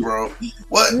stuff, bro.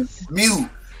 What? Mute.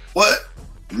 What?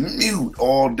 Mute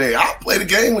all day. I'll play the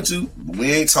game with you, but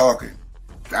we ain't talking.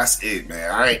 That's it,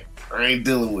 man. I ain't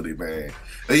dealing with it, man.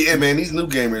 Yeah, man, these new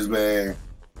gamers, man,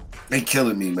 they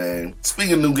killing me, man.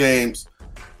 Speaking of new games,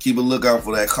 keep a lookout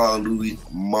for that Call of Duty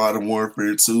Modern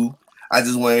Warfare 2. I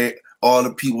just want all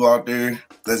the people out there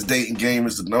that's dating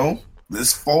gamers to know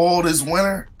this fall, this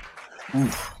winter,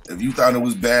 if you thought it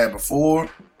was bad before,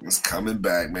 it's coming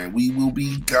back, man. We will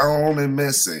be gone and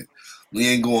missing. We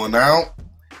ain't going out.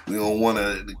 We don't want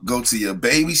to go to your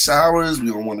baby showers. We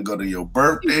don't want to go to your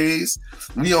birthdays.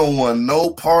 We don't want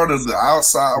no part of the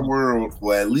outside world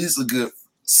for at least a good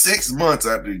 6 months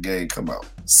after the game come out.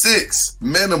 6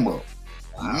 minimum.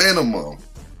 Wow. Minimum.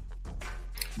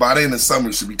 By then the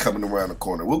summer should be coming around the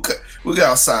corner. We'll get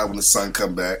outside when the sun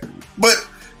come back. But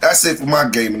that's it for my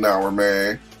gaming hour,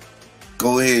 man.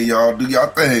 Go ahead, y'all. Do y'all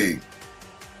thing.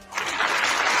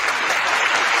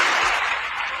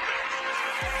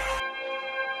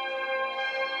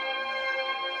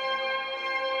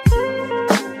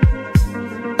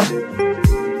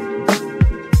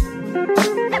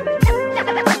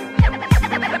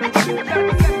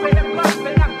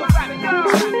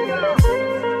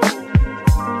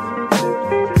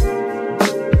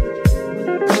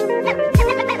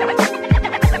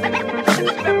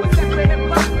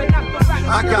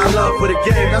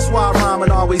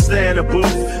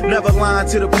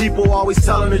 To the people, always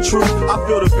telling the truth. I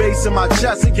feel the bass in my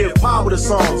chest and give power to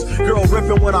songs. Girl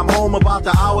riffing when I'm home about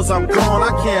the hours I'm gone.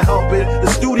 I can't help it. The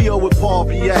studio with Paul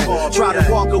be at. Try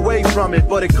to walk away from it,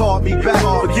 but it called me back.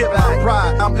 Forget my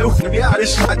pride. I'm yeah,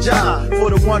 this is my job.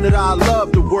 For the one that I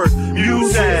love to work.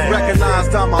 Music.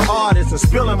 Recognized I'm an artist and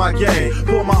spilling my game.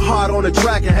 Put my heart on the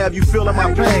track and have you feeling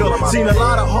my pain. Seen a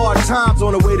lot of hard times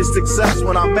on the way to success.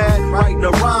 When I'm mad, writing a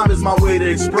rhyme is my way to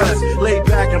express. Lay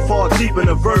back and fall deep in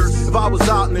the verse. If I was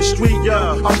out in the street,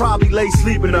 I'd probably lay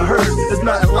sleep in a hearse. It's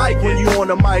nothing like when you on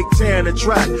the mic tearing the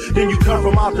track. Then you come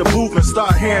from out the booth and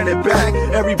start hearing it back.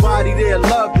 Everybody there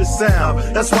love the sound.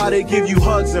 That's why they give you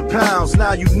hugs and pounds.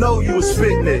 Now you know you was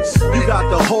spitting it. You got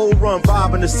the whole run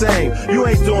vibing the same. You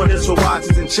ain't doing this for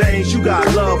watches and chains. You got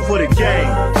love for the game.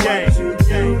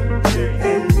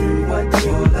 And what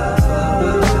you love.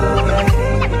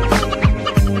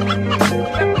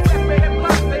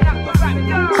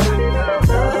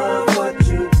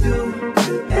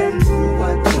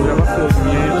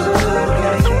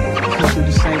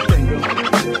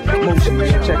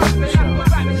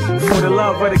 For the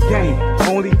love of the game,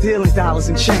 only dealing dollars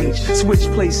and change. Switch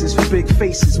places for big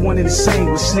faces, one and the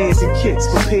same with snares and kicks.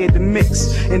 Prepared to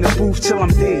mix in the booth till I'm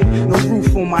dead. No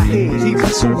roof on my head. Even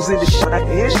tools in the shit. I can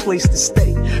here's place to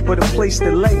stay, but a place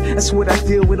to lay. That's what I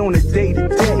deal with on a day to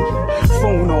day.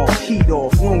 Phone off, heat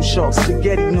off, loan sharks,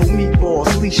 spaghetti, no meatballs.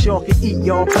 At least y'all can eat,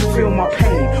 y'all. Feel my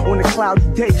pain on a cloudy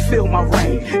day. Feel my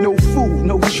rain. No food,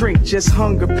 no drink, just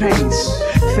hunger pains.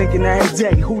 Thinking every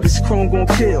day, who this chrome gon'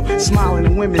 kill? Smiling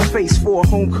in women's face for a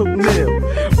home cooked meal.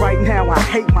 Right now I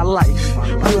hate my life.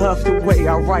 I love the way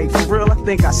I write. For real, I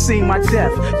think I seen my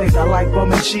death. Think I like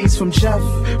bumming G's from Jeff.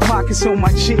 Pockets on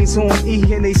my jeans on E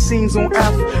and they seams on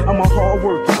F. I'm a hard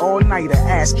worker, all-nighter,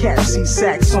 ass cat,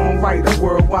 C-sack, songwriter,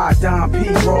 worldwide, Don P,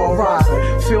 raw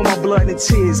rider. Feel my blood and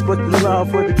tears, but the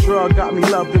love of the drug got me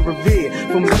loved and revered.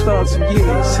 From the thugs for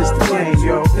years, it's the game,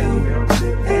 yo.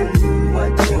 And do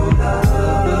what you love.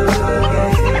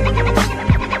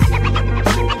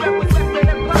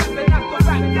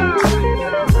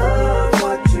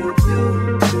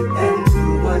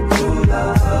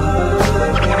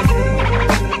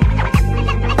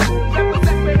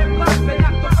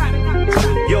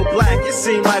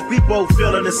 Seem like we both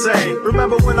feeling the same.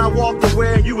 Remember when I walked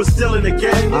away and you were still in the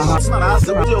game? It's not us,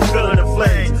 I'm still feeling the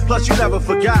flames. Plus you never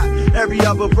forgot every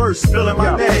other verse spilling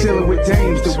my name. Dealing with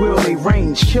dames, the will they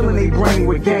range, killing they brain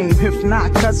with game. If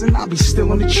not, cousin, I'll be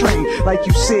still on the train. Like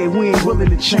you said, we ain't willing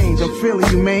to change. I'm feeling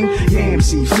you, man.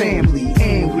 Yamsey, family,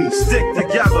 and we stick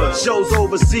together. Shows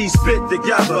overseas, spit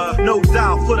together. No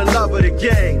doubt for the love of the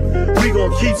game. We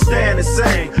gon' keep staying the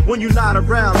same. When you not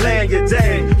around, laying your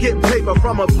dame. Getting paper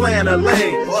from a plan of lane.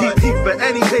 Keep heat for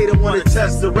any hater wanna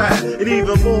test the rap. And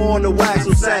even more on the wax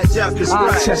so Sad Jeff can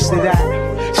scratch. I tested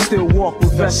that. Still walk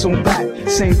with vests on back.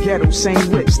 Same ghetto,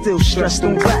 same whip, still stressed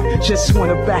on back. Just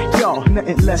wanna back y'all,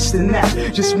 nothing less than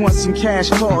that. Just want some cash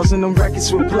calls and them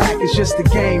records with black. It's just a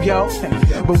game, yo.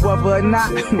 But whether or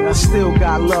not, I still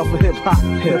got love for hip hop.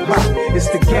 Hip hop, it's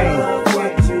the game.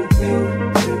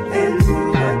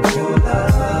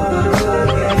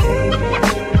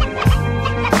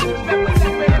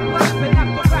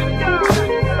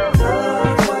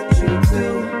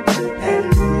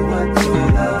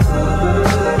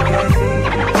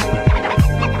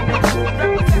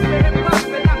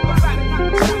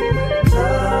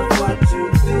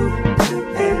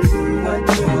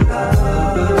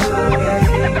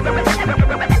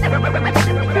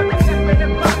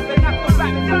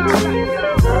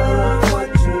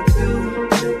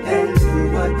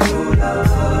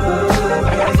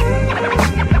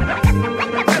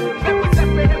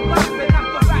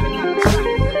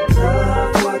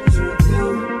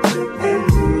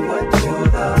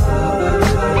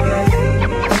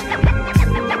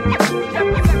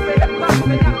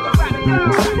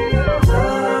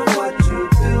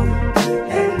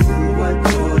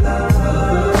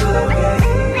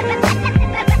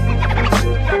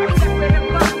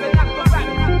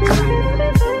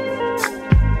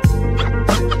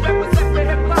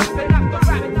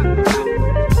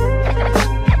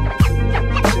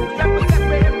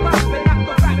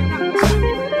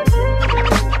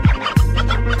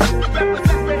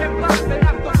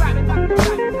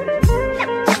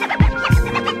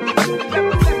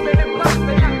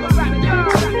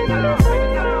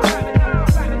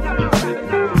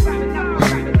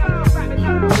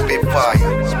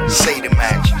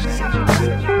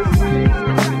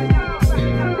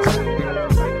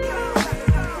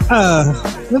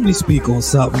 Let me speak on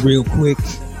something real quick.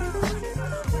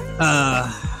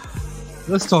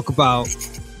 Let's talk about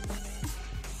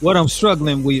what I'm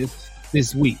struggling with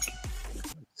this week.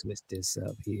 Switch this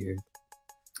up here.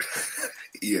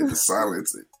 Yeah, the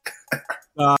silence.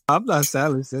 I'm not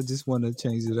silenced. I just want to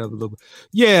change it up a little bit.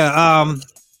 Yeah,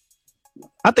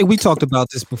 I think we talked about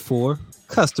this before.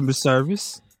 Customer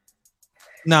service,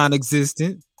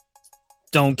 non-existent,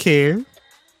 don't care.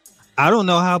 I don't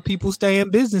know how people stay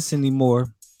in business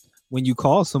anymore. When you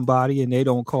call somebody and they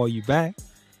don't call you back,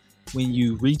 when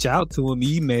you reach out to them,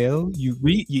 you email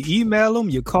them,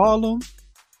 you call them,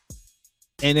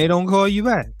 and they don't call you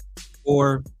back.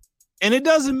 And it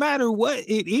doesn't matter what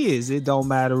it is. It don't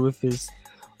matter if it's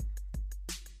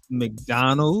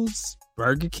McDonald's,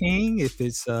 Burger King, if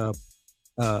it's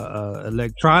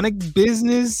electronic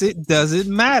business, it doesn't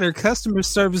matter. Customer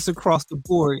service across the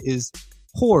board is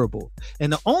horrible.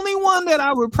 And the only one that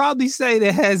I would probably say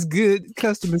that has good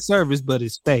customer service but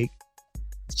is fake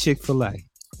is Chick-fil-A.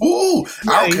 Ooh,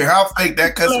 I don't care how fake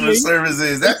that customer service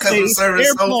is. That customer service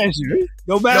is so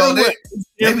no matter what.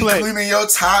 They be cleaning your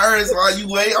tires while you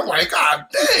wait. I'm like, God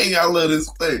dang, I love this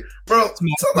thing. Bro,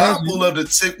 sometimes I pull up to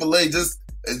Chick-fil-A just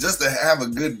to have a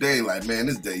good day. Like, man,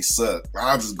 this day sucked.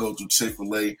 I'll just go to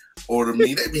Chick-fil-A, order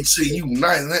me. They be treating you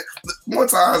nice. One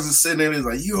time I was just sitting there and it's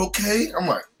like, you okay? I'm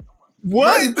like,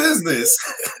 What? Nice business.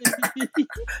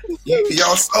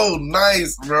 Y'all so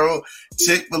nice, bro.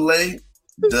 Chick-fil-A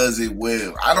does it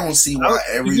well. I don't see why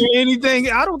Is there anything?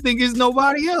 I don't think there's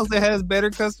nobody else that has better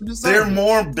customer service. They're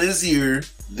more busier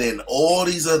than all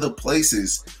these other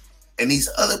places, and these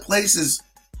other places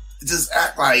just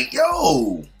act like,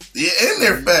 yo, yeah, and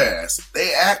they're fast.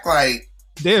 They act like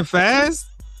they're fast.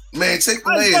 Man,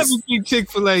 Chick-fil-A I never is. think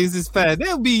Chick-fil-A is this fast.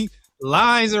 There'll be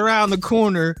lines around the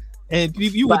corner, and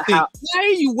you would think, why are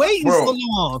you waiting so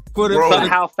long for the? But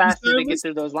how fast do they get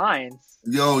through those lines?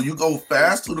 Yo, you go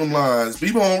fast through them lines.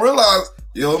 People don't realize,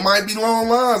 yo, it might be long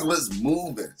lines, but it's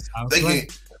moving.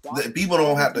 People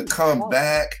don't have to come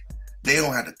back. They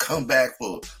don't have to come back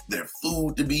for their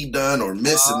food to be done or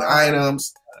missing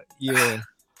items. Yeah.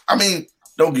 I mean,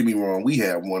 don't get me wrong. We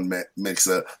had one mix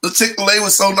up. The Chick-fil-A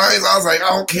was so nice. I was like, I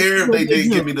don't care if they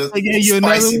didn't give me the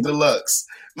spicy deluxe.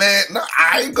 Man, no,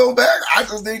 I ain't go back. I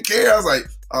just didn't care. I was like,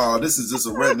 oh, this is just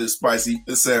a regular spicy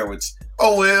sandwich.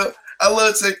 Oh, well. I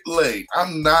love Chick-fil-A.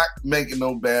 I'm not making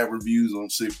no bad reviews on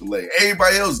Chick-fil-A.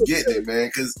 Everybody else getting it, man,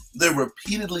 because they're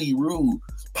repeatedly rude.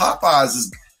 Popeyes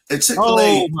is and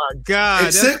Chick-fil-A. Oh my God!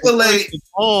 And Chick-fil-A.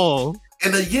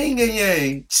 And the yin and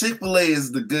yang, Chick-fil-A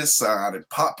is the good side, and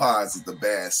Popeyes is the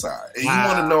bad side. And you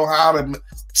want to know how to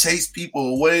chase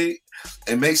people away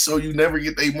and make sure you never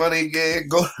get their money again?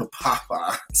 Go to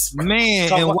Popeyes,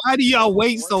 man. And why do y'all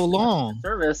wait so long?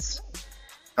 Service.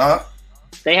 Huh?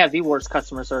 They have the worst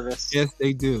customer service. Yes,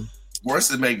 they do. Worse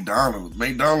than McDonald's.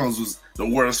 McDonald's was the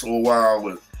worst for a while,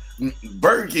 but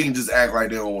Burger King just act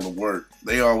like they don't want to work.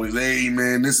 They always, hey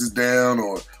man, this is down,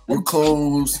 or we're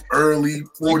closed early,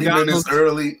 40 minutes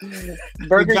early.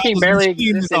 Burger King barely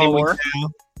exists anymore.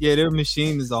 Yeah, their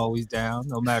machine is always down,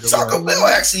 no matter what. Taco Bell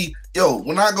actually,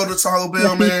 when I go to Taco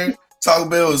Bell, man, Taco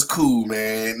Bell is cool,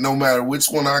 man. No matter which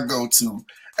one I go to.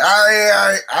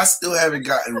 I still haven't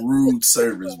gotten rude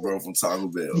service, bro, from Taco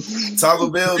Bell. Taco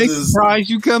Bell just surprised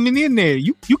you coming in there.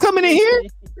 You coming in here?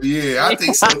 Yeah, I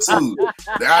think so too.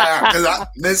 Because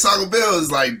then Taco Bell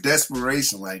is like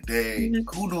desperation. Like, dang,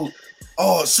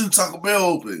 shoot, Taco Bell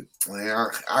open. Man,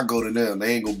 I go to them.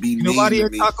 They ain't gonna be me. Nobody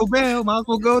at Taco Bell. Might as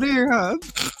well go there, huh?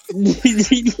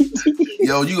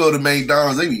 Yo, you go to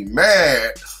McDonald's, they be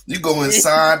mad. You go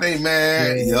inside, they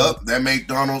mad. Yeah. Yup, that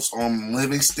McDonald's on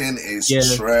Livingston is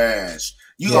trash.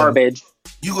 Garbage.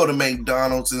 You go to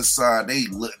McDonald's inside, they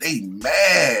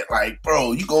mad. Like,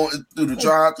 bro, you going through the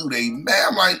drive-thru, they mad.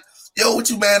 I'm like, yo, what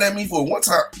you mad at me for? One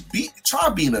time, try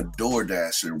being a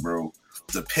DoorDasher, bro,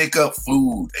 to pick up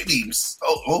food. They be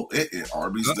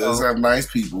Arby's does have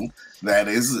nice people. That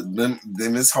is them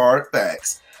is hard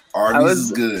facts. Arby's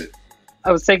is good.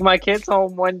 I was taking my kids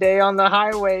home one day on the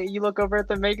highway. You look over at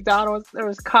the McDonald's, there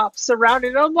was cops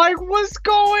surrounded. I'm like, what's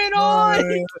going on?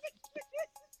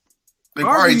 They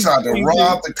probably tried to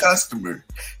rob the customer.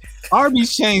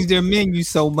 Arby's changed their menu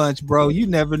so much, bro. You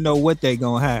never know what they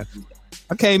gonna have.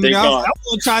 I came in, I want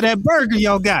to try that burger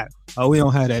y'all got. Oh, we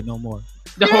don't have that no more.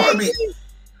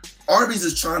 Arby's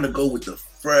is trying to go with the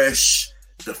fresh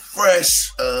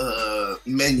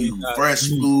menu, fresh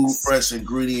food, fresh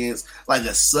ingredients, like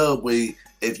a Subway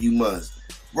if you must.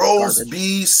 Roast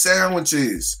beef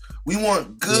sandwiches. We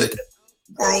want good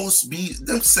roast beef.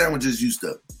 Them sandwiches used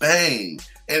to bang.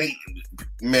 And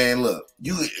man, look,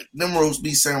 them roast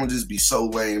beef sandwiches be so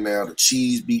lame now. The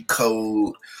cheese be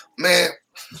cold. Man.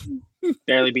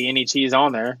 Barely be any cheese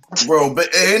on there. Bro, but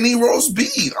any roast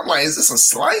beef. I'm like, is this a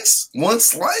slice? One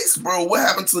slice? Bro, what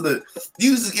happened to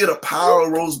you used to get a pile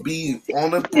of roast beef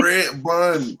on a bread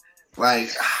bun. Like,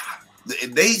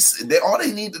 they all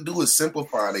they need to do is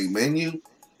simplify their menu,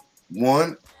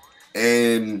 one,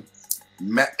 and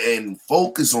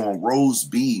focus on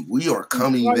roast beef. We are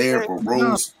coming there for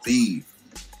roast beef.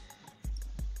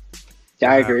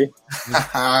 Yeah, I agree.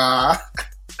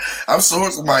 I'm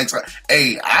sure somebody tried.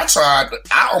 Hey,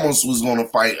 I almost was going to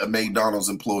fight a McDonald's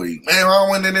employee. Man, I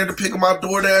went in there to pick up my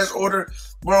DoorDash order.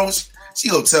 Bro, she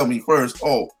gonna tell me first,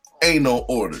 ain't no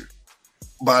order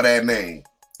by that name.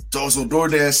 So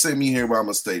DoorDash sent me here by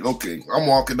mistake. Okay, I'm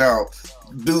walking out.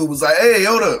 Dude was like, hey,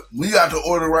 hold up. We got the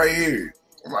order right here.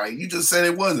 I'm like, you just said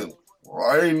it wasn't. Well,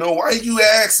 I didn't know. Why you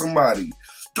ask somebody?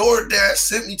 DoorDash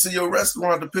sent me to your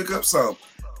restaurant to pick up something.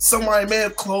 Somebody may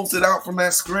have closed it out from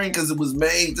that screen because it was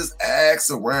made. Just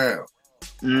ask around.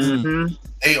 Mm-hmm.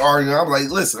 They arguing. I'm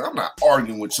like, listen, I'm not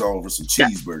arguing with y'all over some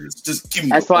cheeseburgers. Just give me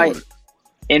That's the why order.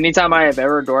 Anytime I have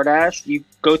ever DoorDash, you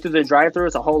go through the drive-thru.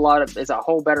 It's a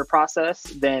whole better process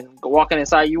than walking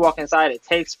inside. You walk inside, it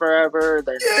takes forever.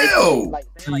 They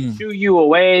shoo you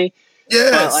away.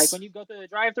 Yes. But like when you go through the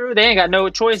drive-through, they ain't got no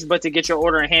choice but to get your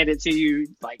order and hand it to you.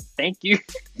 Like, thank you.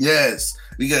 Yes.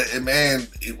 Man,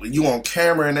 you on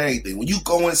camera and everything. When you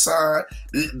go inside,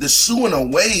 the shooing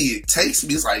away, it takes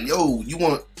me. It's like, yo, you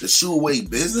want the shoe away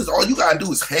business? All you gotta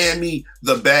do is hand me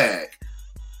the bag.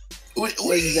 What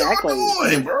Exactly. y'all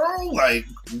doing, bro? Like,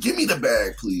 give me the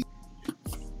bag, please.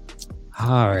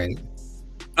 All right.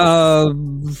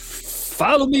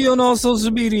 Follow me on all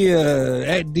social media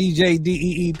at DJ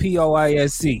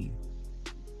DEEPOISC.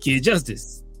 Kid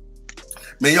Justice.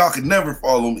 Man, y'all can never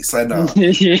follow me. Say no.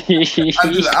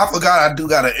 I forgot I do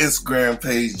got an Instagram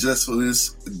page just for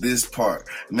this part.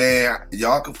 Man,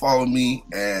 y'all can follow me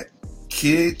at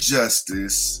Kid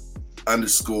Justice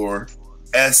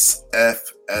 _SFSM.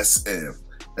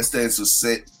 That stands for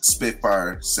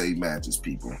Spitfire Save Matches,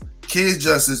 people. Kid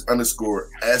Justice _SFSM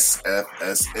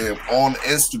on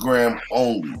Instagram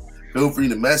only. Feel free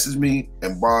to message me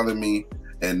and bother me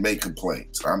and make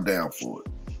complaints. I'm down for it.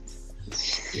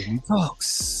 Talks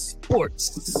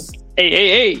sports.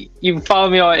 Hey. You can follow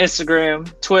me on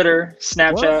Instagram, Twitter,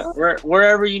 Snapchat,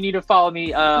 wherever you need to follow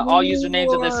me. All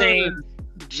usernames are the same.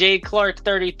 J Clark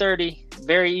 3030.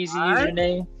 Very easy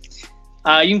username.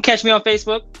 You can catch me on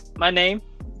Facebook. My name,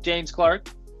 James Clark.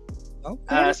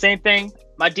 Okay. Same thing.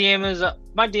 My DMs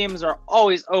are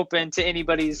always open to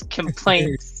anybody's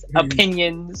complaints,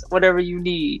 opinions, whatever you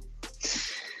need.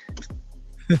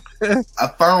 I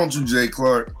found you, J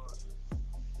Clark.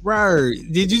 Right.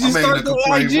 Did you just I'm start making a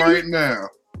complaint the IG right now.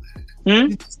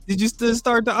 Did you still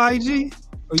start the IG?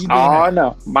 Or you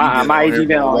No, my IG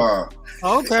been on.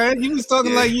 Okay, you was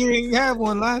talking like you didn't have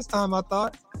one last time. I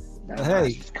thought.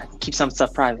 Hey, keep some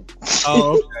stuff private.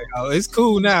 Oh, okay. Oh, it's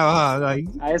cool now, huh? Like,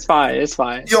 it's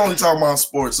fine. You only talking about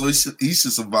sports, so he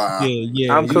should survive.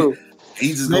 Yeah. I'm cool.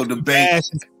 He just go debate.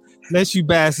 Unless you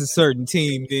bash a certain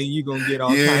team, then you gonna get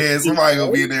all. Yeah, somebody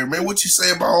gonna be there, man. What you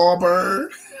say about Auburn?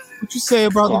 What you say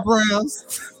about the Browns?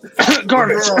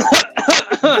 Garbage.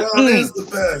 Brown is the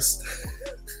best.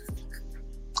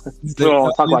 We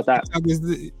don't talk about that.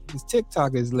 His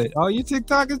TikTok is lit. Oh, your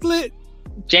TikTok is lit.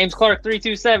 James Clark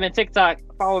 327 TikTok.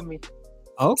 Follow me.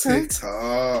 Okay.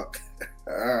 TikTok.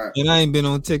 And I ain't been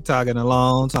on TikTok in a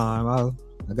long time. I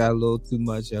got a little too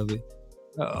much of it.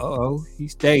 Oh, he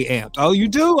stay amped. Oh, you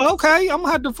do? Okay, I'm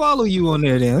gonna have to follow you on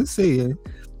there then. Let's see it.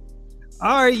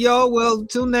 All right, y'all. Well,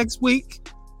 until next week.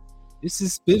 This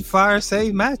is Spitfire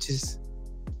Save Matches.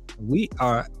 We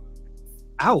are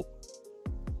out.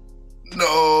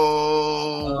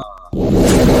 No.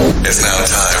 It's now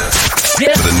time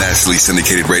for the nationally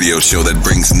syndicated radio show that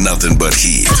brings nothing but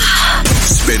heat.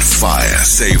 Spitfire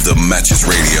Save the Matches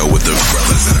Radio with the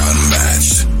brothers that are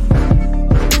unmatched.